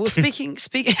 Absolutely. Well,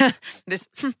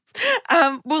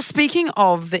 speaking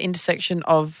of the intersection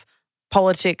of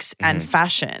politics and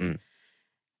fashion,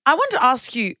 I want to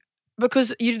ask you,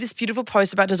 because you did this beautiful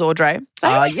post about Desordre.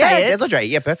 Desordre.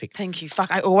 Yeah, perfect. Thank you.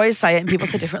 Fuck, I always say it and people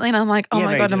say differently and I'm like, oh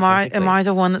my God, am I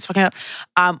the one that's fucking up?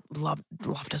 Love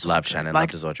Desordre. Love Shannon, love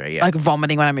Desordre, yeah. Like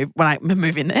vomiting when I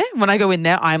move in there. When I go in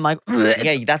there, I'm like,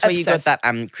 yeah, that's where you got that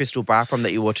crystal bra from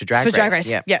that you wore to Drag Race. For Drag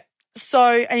Race, yeah. So,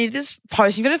 and you did this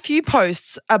post, you've got a few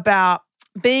posts about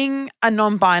being a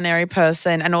non-binary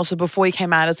person and also before you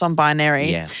came out as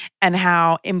non-binary and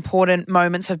how important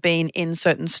moments have been in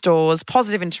certain stores,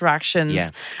 positive interactions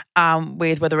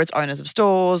with whether it's owners of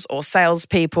stores or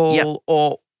salespeople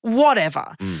or whatever.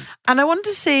 And I wanted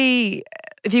to see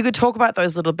if you could talk about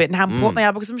those a little bit and how important they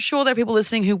are, because I'm sure there are people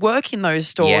listening who work in those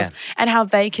stores and how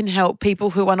they can help people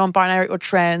who are non-binary or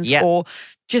trans or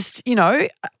just,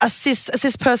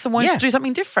 assist person wanting to do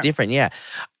something different.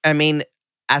 I mean,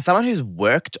 as someone who's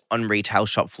worked on retail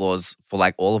shop floors for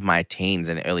like all of my teens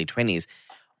and early 20s,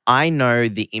 I know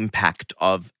the impact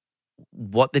of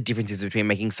what the difference is between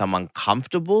making someone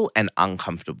comfortable and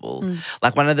uncomfortable.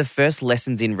 Like one of the first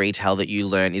lessons in retail that you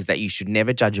learn is that you should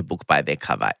never judge a book by their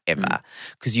cover ever,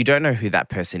 because you don't know who that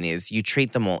person is. You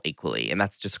treat them all equally, and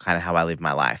that's just kind of how I live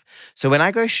my life. So when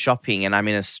I go shopping and I'm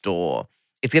in a store,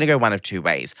 it's going to go one of two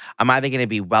ways. I'm either going to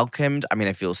be welcomed, I'm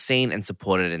going to feel seen and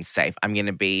supported and safe. I'm going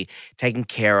to be taken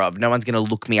care of. No one's going to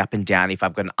look me up and down if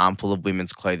I've got an armful of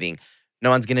women's clothing.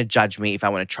 No one's going to judge me if I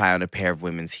want to try on a pair of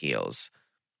women's heels.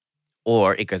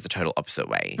 Or it goes the total opposite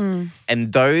way.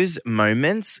 And those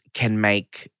moments can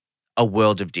make a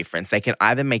world of difference. They can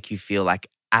either make you feel like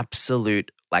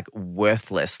absolute, like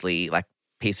worthlessly, like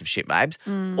piece of shit vibes,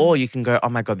 or you can go, oh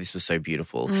my God, this was so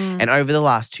beautiful. And over the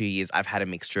last 2 years, I've had a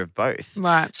mixture of both.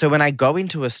 Right. So when I go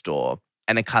into a store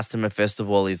and a customer, first of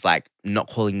all, is like not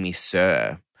calling me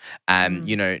sir,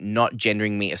 not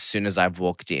gendering me as soon as I've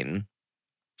walked in,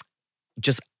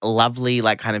 just lovely,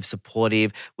 like kind of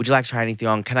supportive. Would you like to try anything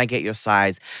on? Can I get your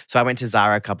size? So I went to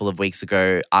Zara a couple of weeks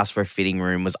ago, asked for a fitting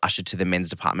room, was ushered to the men's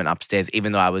department upstairs,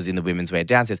 even though I was in the women's wear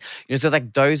downstairs. So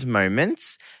like those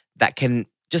moments that can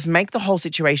just make the whole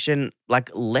situation like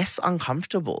less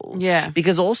uncomfortable. Yeah.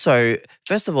 Because also,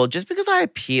 first of all, just because I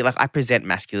appear, like I present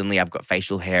masculinely, I've got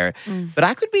facial hair, but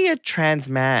I could be a trans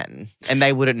man and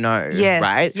they wouldn't know,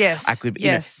 right? Yes. I could,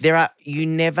 you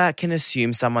never can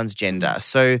assume someone's gender.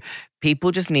 So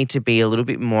people just need to be a little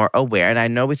bit more aware. And I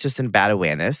know it's just about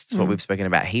awareness. It's what we've spoken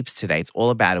about heaps today. It's all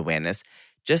about awareness.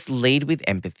 Just lead with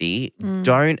empathy.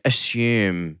 Don't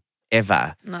assume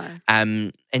ever. No.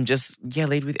 And just,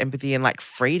 lead with empathy and like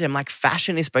freedom. Like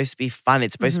fashion is supposed to be fun.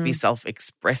 It's supposed to be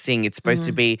self-expressing. It's supposed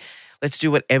to be, let's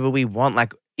do whatever we want.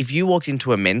 Like if you walked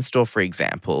into a men's store, for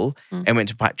example, and went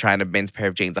to try on a men's pair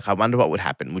of jeans, like I wonder what would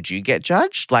happen. Would you get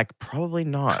judged? Like probably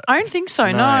not. I don't think so.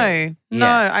 No, I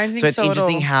don't think so. So it's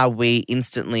interesting how we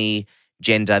instantly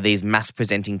gender these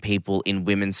mass-presenting people in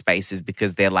women's spaces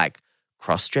because they're like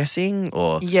cross-dressing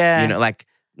or, like,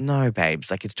 no,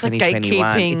 babes, like it's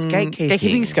 2021. It's gatekeeping.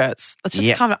 Gatekeeping skirts. Let's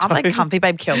just I'm like comfy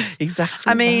babe kills. Exactly.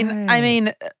 I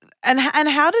mean, and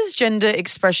how does gender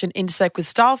expression intersect with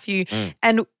style for you?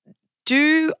 And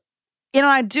do in an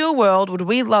ideal world, would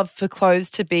we love for clothes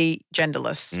to be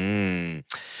genderless?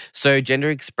 So gender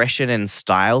expression and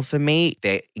style for me,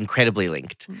 they're incredibly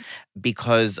linked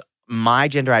because my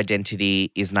gender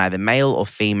identity is neither male or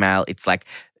female. It's like,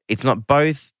 it's not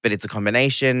both, but it's a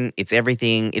combination. It's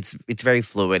everything. It's very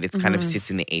fluid. It kind of sits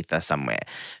in the ether somewhere.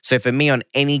 So for me, on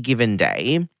any given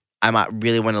day, I might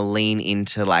really want to lean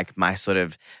into like my sort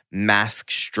of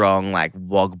mask strong, like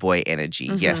wog boy energy.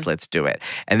 Yes, let's do it.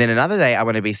 And then another day I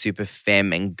want to be super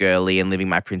femme and girly and living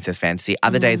my princess fantasy.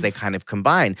 Other days they kind of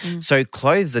combine. So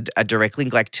clothes are a direct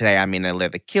link. Like today I'm in a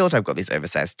leather kilt. I've got this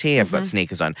oversized tee. I've got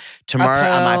sneakers on. Tomorrow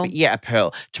I might be, a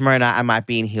pearl. Tomorrow night I might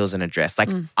be in heels and a dress. Like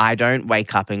I don't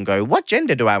wake up and go, what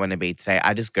gender do I want to be today?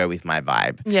 I just go with my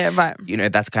vibe. Yeah, right. You know,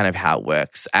 that's kind of how it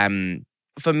works.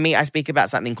 For me, I speak about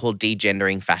something called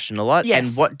degendering fashion a lot. Yes.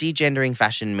 And what degendering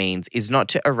fashion means is not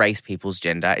to erase people's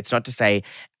gender. It's not to say,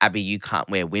 Abby, you can't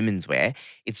wear women's wear.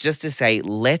 It's just to say,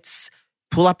 let's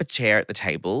pull up a chair at the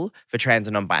table for trans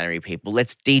and non-binary people.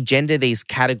 Let's degender these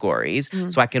categories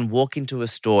so I can walk into a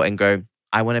store and go,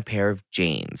 I want a pair of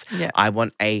jeans. Yeah. I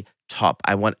want a top.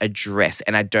 I want a dress.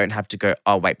 And I don't have to go,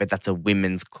 oh, wait, but that's a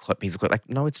women's piece of clothing. Like,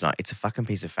 no, it's not. It's a fucking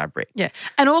piece of fabric. Yeah.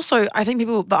 And also, I think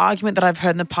the argument that I've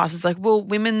heard in the past is like, well,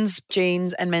 women's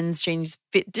jeans and men's jeans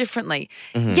fit differently.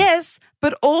 Yes,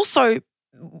 but also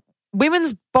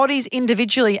women's bodies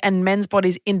individually and men's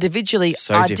bodies individually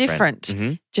are different.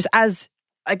 Just as,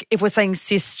 like, if we're saying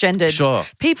cisgendered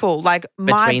people, like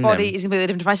my Between body them. is completely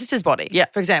different to my sister's body,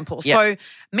 for example. Yeah. So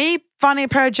me finding a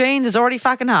pair of jeans is already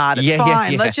fucking hard. It's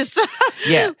fine. Let's just,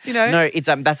 you know. No, it's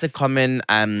that's a common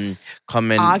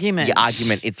Argument. Yeah,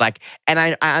 argument. It's like, and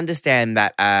I understand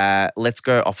that. Let's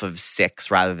go off of sex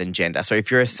rather than gender. So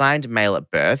if you're assigned male at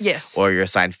birth, or you're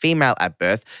assigned female at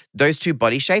birth, those two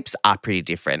body shapes are pretty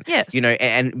different. Yes. You know,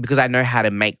 and because I know how to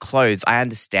make clothes, I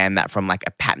understand that from like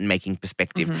a pattern making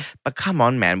perspective. But come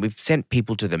on, man, we've sent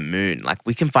people to the moon. Like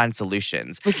we can find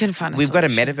solutions. We can find. We've got a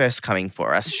metaverse coming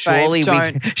for us. Surely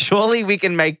we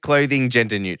can make clothing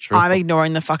gender neutral. I'm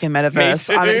ignoring the fucking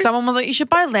metaverse. I mean, someone was like, you should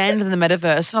buy land in the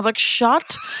metaverse. And I was like,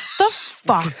 shut the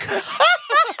fuck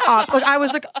up. Like, I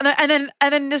was like, and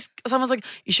then someone was like,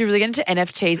 you should really get into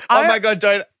NFTs. Oh my God,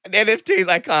 don't. NFTs,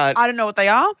 I can't. I don't know what they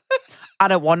are. I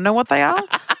don't want to know what they are.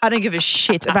 I don't give a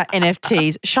shit about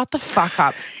NFTs. Shut the fuck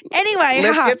up. Anyway.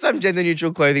 Let's get some gender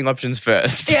neutral clothing options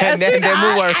first. Yeah, and then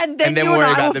we'll worry, and then we'll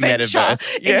worry about the venture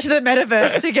metaverse. into the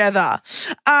metaverse together.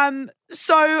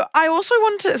 So I also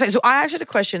wanted to say, so I actually had a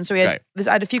question. So I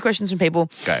had a few questions from people.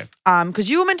 Go. Because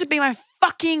you were meant to be my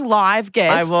fucking live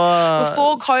guest. I was.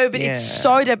 Before COVID. Yeah. It's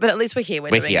so dead, but at least we're here. We're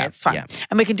doing here. it. It's fun. Yeah.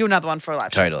 And we can do another one for a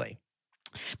live show. Totally.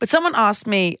 But someone asked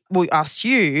me, asked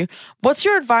you, what's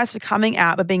your advice for coming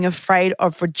out but being afraid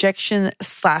of rejection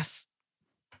 /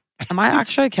 am I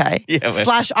actually okay? Yeah,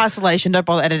 / isolation. Don't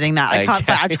bother editing that. I can't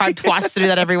say. I tried twice to do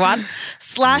that, everyone.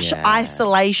 /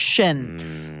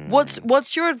 isolation.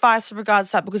 What's your advice in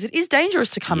regards to that? Because it is dangerous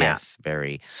to come out. Yes,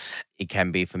 very. It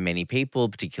can be for many people,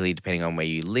 particularly depending on where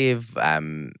you live.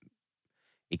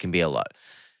 It can be a lot.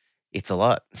 It's a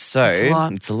lot. So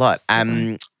it's a lot.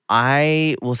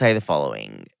 I will say the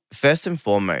following. First and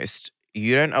foremost,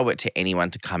 you don't owe it to anyone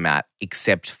to come out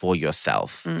except for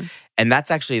yourself. And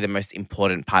that's actually the most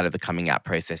important part of the coming out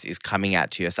process is coming out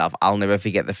to yourself. I'll never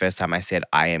forget the first time I said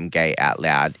I am gay out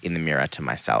loud in the mirror to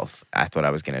myself. I thought I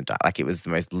was going to die. Like it was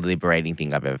the most liberating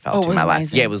thing I've ever felt in my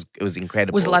life. Yeah, it was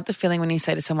incredible. Was it like the feeling when you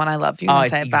say to someone, I love you, and they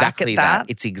say it back at that?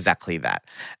 It's exactly that.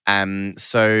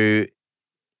 So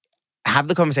have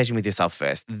the conversation with yourself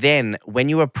first. Then when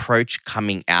you approach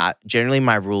coming out, generally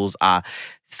my rules are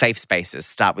safe spaces.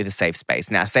 Start with a safe space.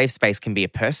 Now, a safe space can be a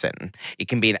person. It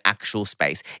can be an actual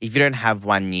space. If you don't have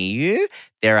one near you,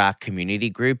 there are community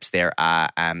groups. There are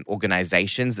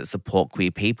organisations that support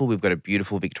queer people. We've got a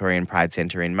beautiful Victorian Pride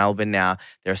Centre in Melbourne now.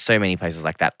 There are so many places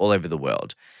like that all over the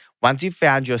world. Once you've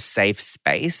found your safe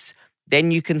space,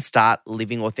 then you can start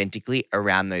living authentically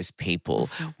around those people.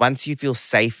 Once you feel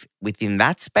safe within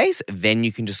that space, then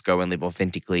you can just go and live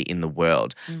authentically in the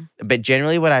world. But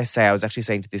generally what I say, I was actually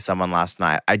saying to someone last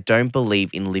night, I don't believe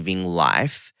in living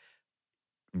life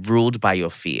ruled by your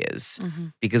fears.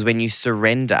 Because when you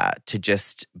surrender to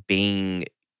just being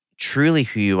truly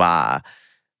who you are,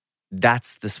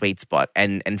 that's the sweet spot.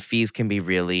 And fears can be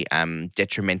really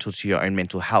detrimental to your own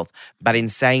mental health. But in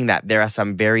saying that, there are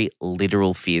some very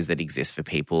literal fears that exist for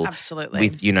people. Absolutely.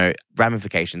 With,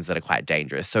 ramifications that are quite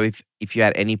dangerous. So if you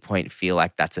at any point feel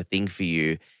like that's a thing for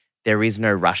you, there is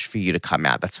no rush for you to come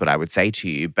out. That's what I would say to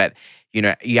you. But, you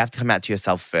have to come out to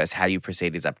yourself first. How you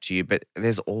proceed is up to you. But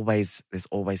there's always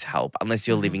help. Unless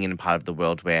you're living in a part of the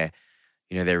world where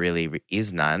there really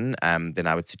is none, then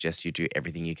I would suggest you do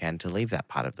everything you can to leave that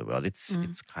part of the world. It's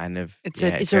kind of It's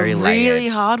it's a very really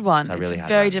layered. hard one. It's a really hard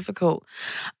very one. difficult.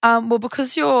 Well,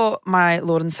 because you're my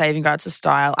Lord and Saving Guide to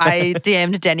style, I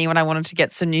DM'd Denny when I wanted to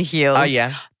get some new heels. Oh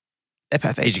yeah, They're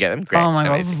perfect. Did you get them? Great. Oh my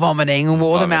God, Amazing. vomiting.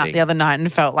 Wore them out Vomiting. the other night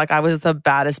and felt like I was the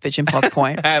baddest bitch in Potts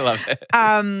Point. I love it.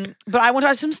 But I want to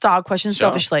ask some style questions Sure.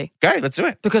 selfishly Go, let's do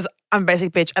it. because I'm a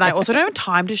basic bitch and I also don't have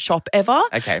time to shop ever.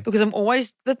 Okay. Because I'm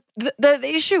always the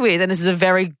issue is, and this is a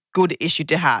very good issue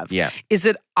to have, Yeah. is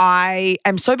that I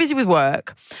am so busy with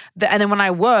work and then when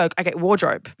I work, I get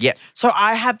wardrobe. Yeah. So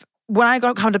I have when I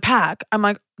come to pack, I'm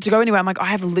like to go anywhere. I'm like I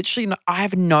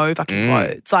have no fucking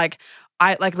clothes. Like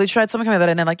I literally had someone come over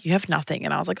and they're like, you have nothing,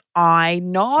 and I was like, I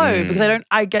know because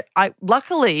I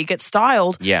luckily get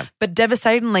styled. Yeah. But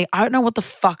devastatingly, I don't know what the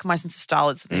fuck my sense of style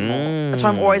is anymore. That's why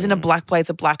I'm always in a black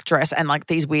blazer, black dress, and like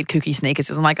these weird kooky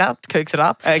sneakers. I'm like, that cooks it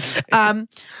up. Okay.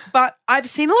 But I've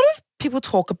seen a lot of people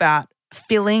talk about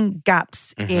filling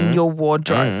gaps in your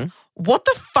wardrobe. What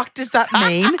the fuck does that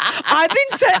mean? I've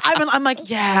been saying, I'm like,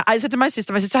 yeah. I said to my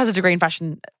sister has a degree in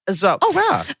fashion as well. Oh,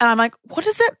 wow. And I'm like, what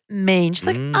does that mean? She's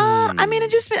like, I mean, it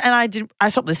just, and I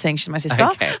stopped listening. She's my sister.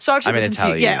 Okay. So I actually I'm going listened to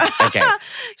tell to you. Yeah. Okay.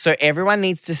 So everyone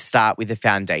needs to start with a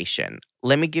foundation.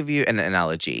 Let me give you an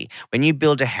analogy. When you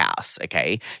build a house,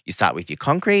 okay, you start with your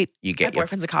concrete, you My get your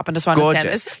boyfriend's a carpenter, so I understand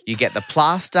gorgeous. this. You get the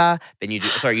plaster, then you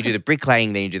do the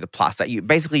bricklaying, then you do the plaster.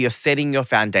 You're setting your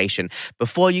foundation.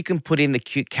 Before you can put in the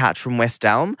cute couch from West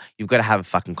Elm, you've got to have a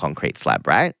fucking concrete slab,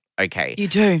 right? Okay. You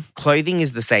do. Clothing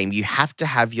is the same. You have to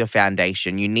have your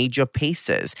foundation. You need your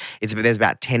pieces. There's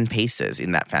about 10 pieces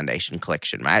in that foundation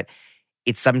collection, right?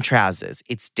 It's some trousers.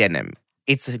 It's denim.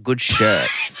 It's a good shirt.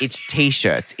 It's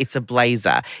T-shirts. It's a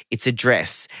blazer. It's a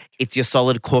dress. It's your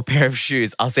solid core pair of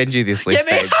shoes. I'll send you this list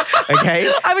page.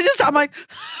 Okay? I'm like,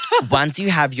 Once you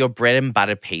have your bread and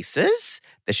butter pieces,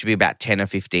 there should be about 10 or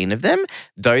 15 of them.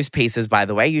 Those pieces, by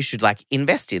the way, you should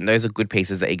invest in. Those are good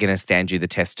pieces that are going to stand you the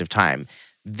test of time.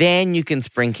 Then you can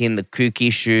sprinkle in the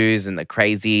kooky shoes and the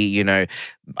crazy,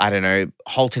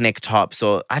 halter neck tops,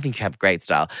 or I think you have great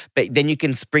style. But then you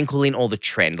can sprinkle in all the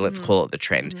trend. Let's call it the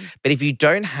trend. But if you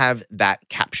don't have that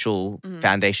capsule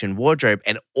foundation wardrobe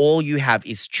and all you have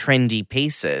is trendy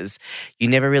pieces, you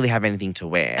never really have anything to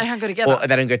wear. And they don't go together. Or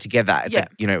they don't go together.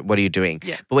 It's what are you doing?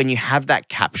 Yeah. But when you have that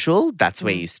capsule, that's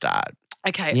where you start.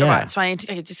 okay, Yeah. all right. So I need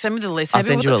to just send me the list. I'll Maybe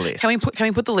send you we'll a list. Can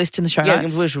we put the list in the show Yeah,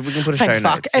 notes? we can put a Thank show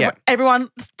fuck. notes. Yeah. Everyone,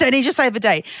 don't need to save the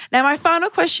day. Now, my final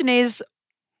question is,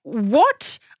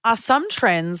 what are some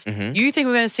trends you think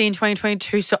we're going to see in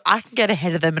 2022 so I can get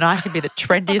ahead of them and I can be the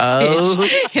trendiest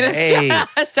bitch in Australia,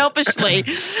 selfishly.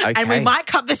 And we Okay. might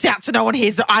cut this out so no one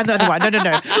hears that I'm the only one.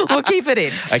 No. We'll keep it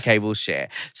in. Okay, we'll share.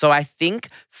 So I think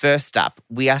first up,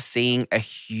 we are seeing a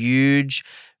huge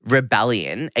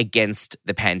rebellion against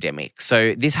the pandemic.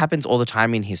 So this happens all the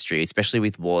time in history, especially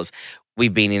with wars.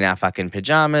 We've been in our fucking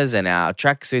pajamas and our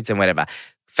tracksuits and whatever.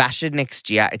 Fashion next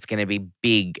year, it's going to be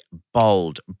big,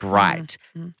 bold, bright.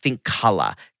 Think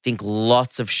color. Think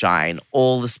lots of shine,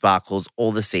 all the sparkles,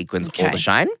 all the sequins, all Okay. the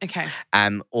shine. Okay.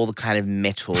 All the kind of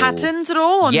metal. Patterns at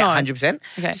all or Yeah, no? 100%.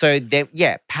 Okay. So,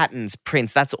 patterns,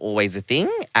 prints, that's always a thing.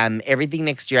 Everything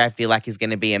next year I feel like is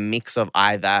going to be a mix of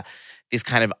either this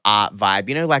kind of art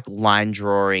vibe, like line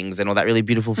drawings and all that really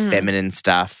beautiful feminine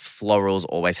stuff. Florals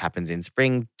always happens in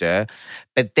spring, duh.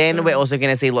 But then we're also going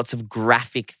to see lots of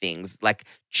graphic things like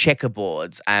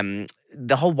checkerboards.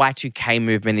 The whole Y2K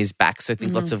movement is back. So I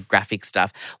think lots of graphic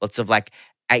stuff, lots of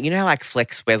how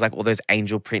Flex wears all those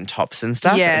angel print tops and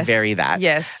stuff? Yes. Very that.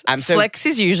 Yes. So Flex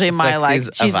is usually my Flex is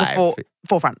a she's the vibe.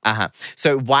 forefront.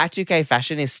 So Y2K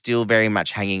fashion is still very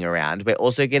much hanging around. We're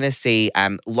also going to see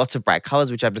lots of bright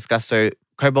colors, which I've discussed. So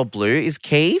cobalt blue is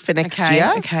key for next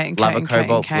year. Okay. Love a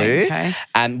cobalt blue. Okay.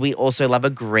 And we also love a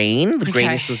green. The green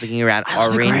Okay. is still sticking around. I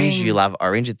love the Orange, green. you love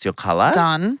orange. It's your color.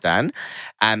 Done.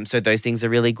 So those things are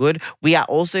really good. We are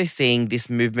also seeing this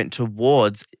movement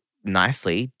towards,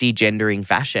 nicely, degendering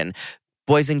fashion.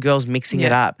 Boys and girls mixing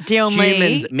it up. Dion Lee.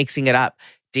 Humans mixing it up.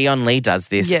 Dion Lee does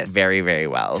this Yes. very, very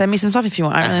well. Send me some stuff if you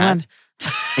want. I don't really mind.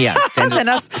 Yeah, Send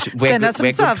us we're some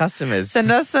good stuff. customers.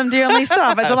 Send us some Dion Lee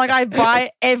stuff. It's not like I buy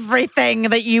everything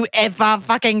that you ever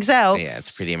fucking sell. Yeah, it's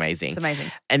pretty amazing. It's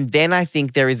amazing. And then I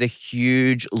think there is a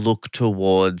huge look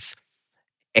towards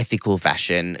ethical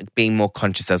fashion, being more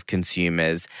conscious as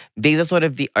consumers. These are sort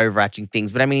of the overarching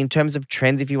things. But I mean, in terms of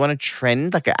trends, if you want a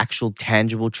trend, an actual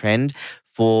tangible trend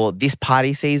for this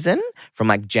party season,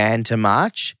 from Jan to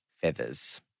March,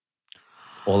 feathers.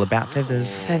 All about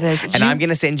feathers. Feathers. And I'm going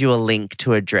to send you a link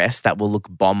to a dress that will look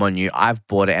bomb on you. I've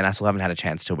bought it and I still haven't had a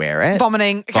chance to wear it.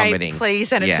 Vomiting. Okay, Vomiting. please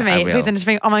send it Yeah, to me. I will. Please send it to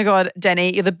me. Oh my God,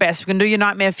 Denny, you're the best. We're going to do your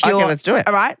Nightmare Fuel. Okay, let's do it.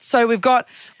 All right. So we've got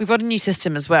a new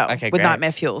system as well Okay, with great.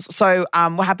 Nightmare Fuels. So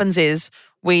what happens is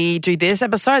we do this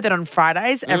episode, then on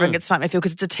Fridays, everyone gets Nightmare Fuel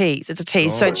because it's a tease. It's a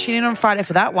tease. So tune in on Friday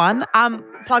for that one.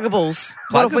 Pluggables.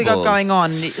 What have we got Pluggables. going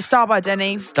on? Star by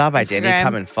Denny. Star by Denny, Instagram.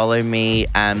 come and follow me.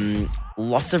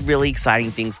 Lots of really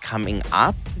exciting things coming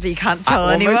up. But you can't tell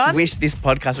I anyone. almost wish this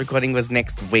podcast recording was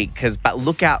next week, but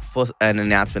look out for an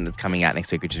announcement that's coming out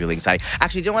next week, which is really exciting.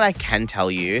 Actually, do you know what I can tell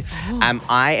you?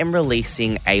 I am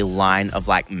releasing a line of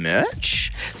like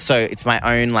merch. So it's my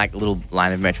own like little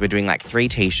line of merch. We're doing like 3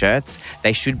 T-shirts.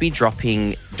 They should be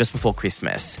dropping just before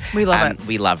Christmas. We love it.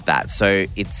 We love that. So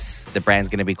the brand's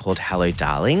going to be called Hello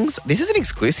Darlings. This is an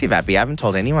exclusive, Abby. I haven't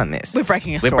told anyone this. We're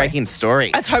breaking a story. We're breaking the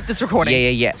story. Let's hope that's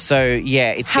recording. Yeah. So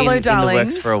yeah, it's Hello, been in the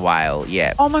darlings. works for a while.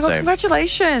 Yeah. Oh my God, So-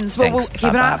 congratulations. Well, we'll Thanks, keep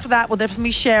an eye Papa. out for that. We'll definitely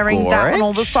be sharing that on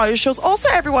all the socials. Also,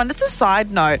 everyone, just a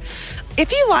side note,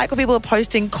 if you like what people are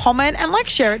posting, comment and like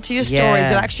share it to your stories.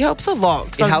 Yeah. It actually helps a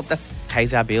lot. It helps. That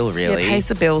pays our bill, really. It pays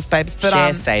the bills, babes. But,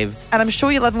 Share, save. And I'm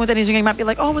sure you're loving what Denny's doing. You might be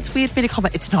like, oh, it's weird for me to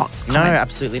comment. It's not. No, Comment.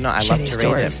 absolutely not. I Share love your to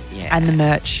read stories. them. Yeah. And the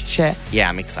merch. Share. Yeah,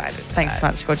 I'm excited. for Thanks that. so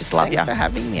much. Gorgeous. Love Thanks you. for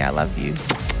having me. I love you.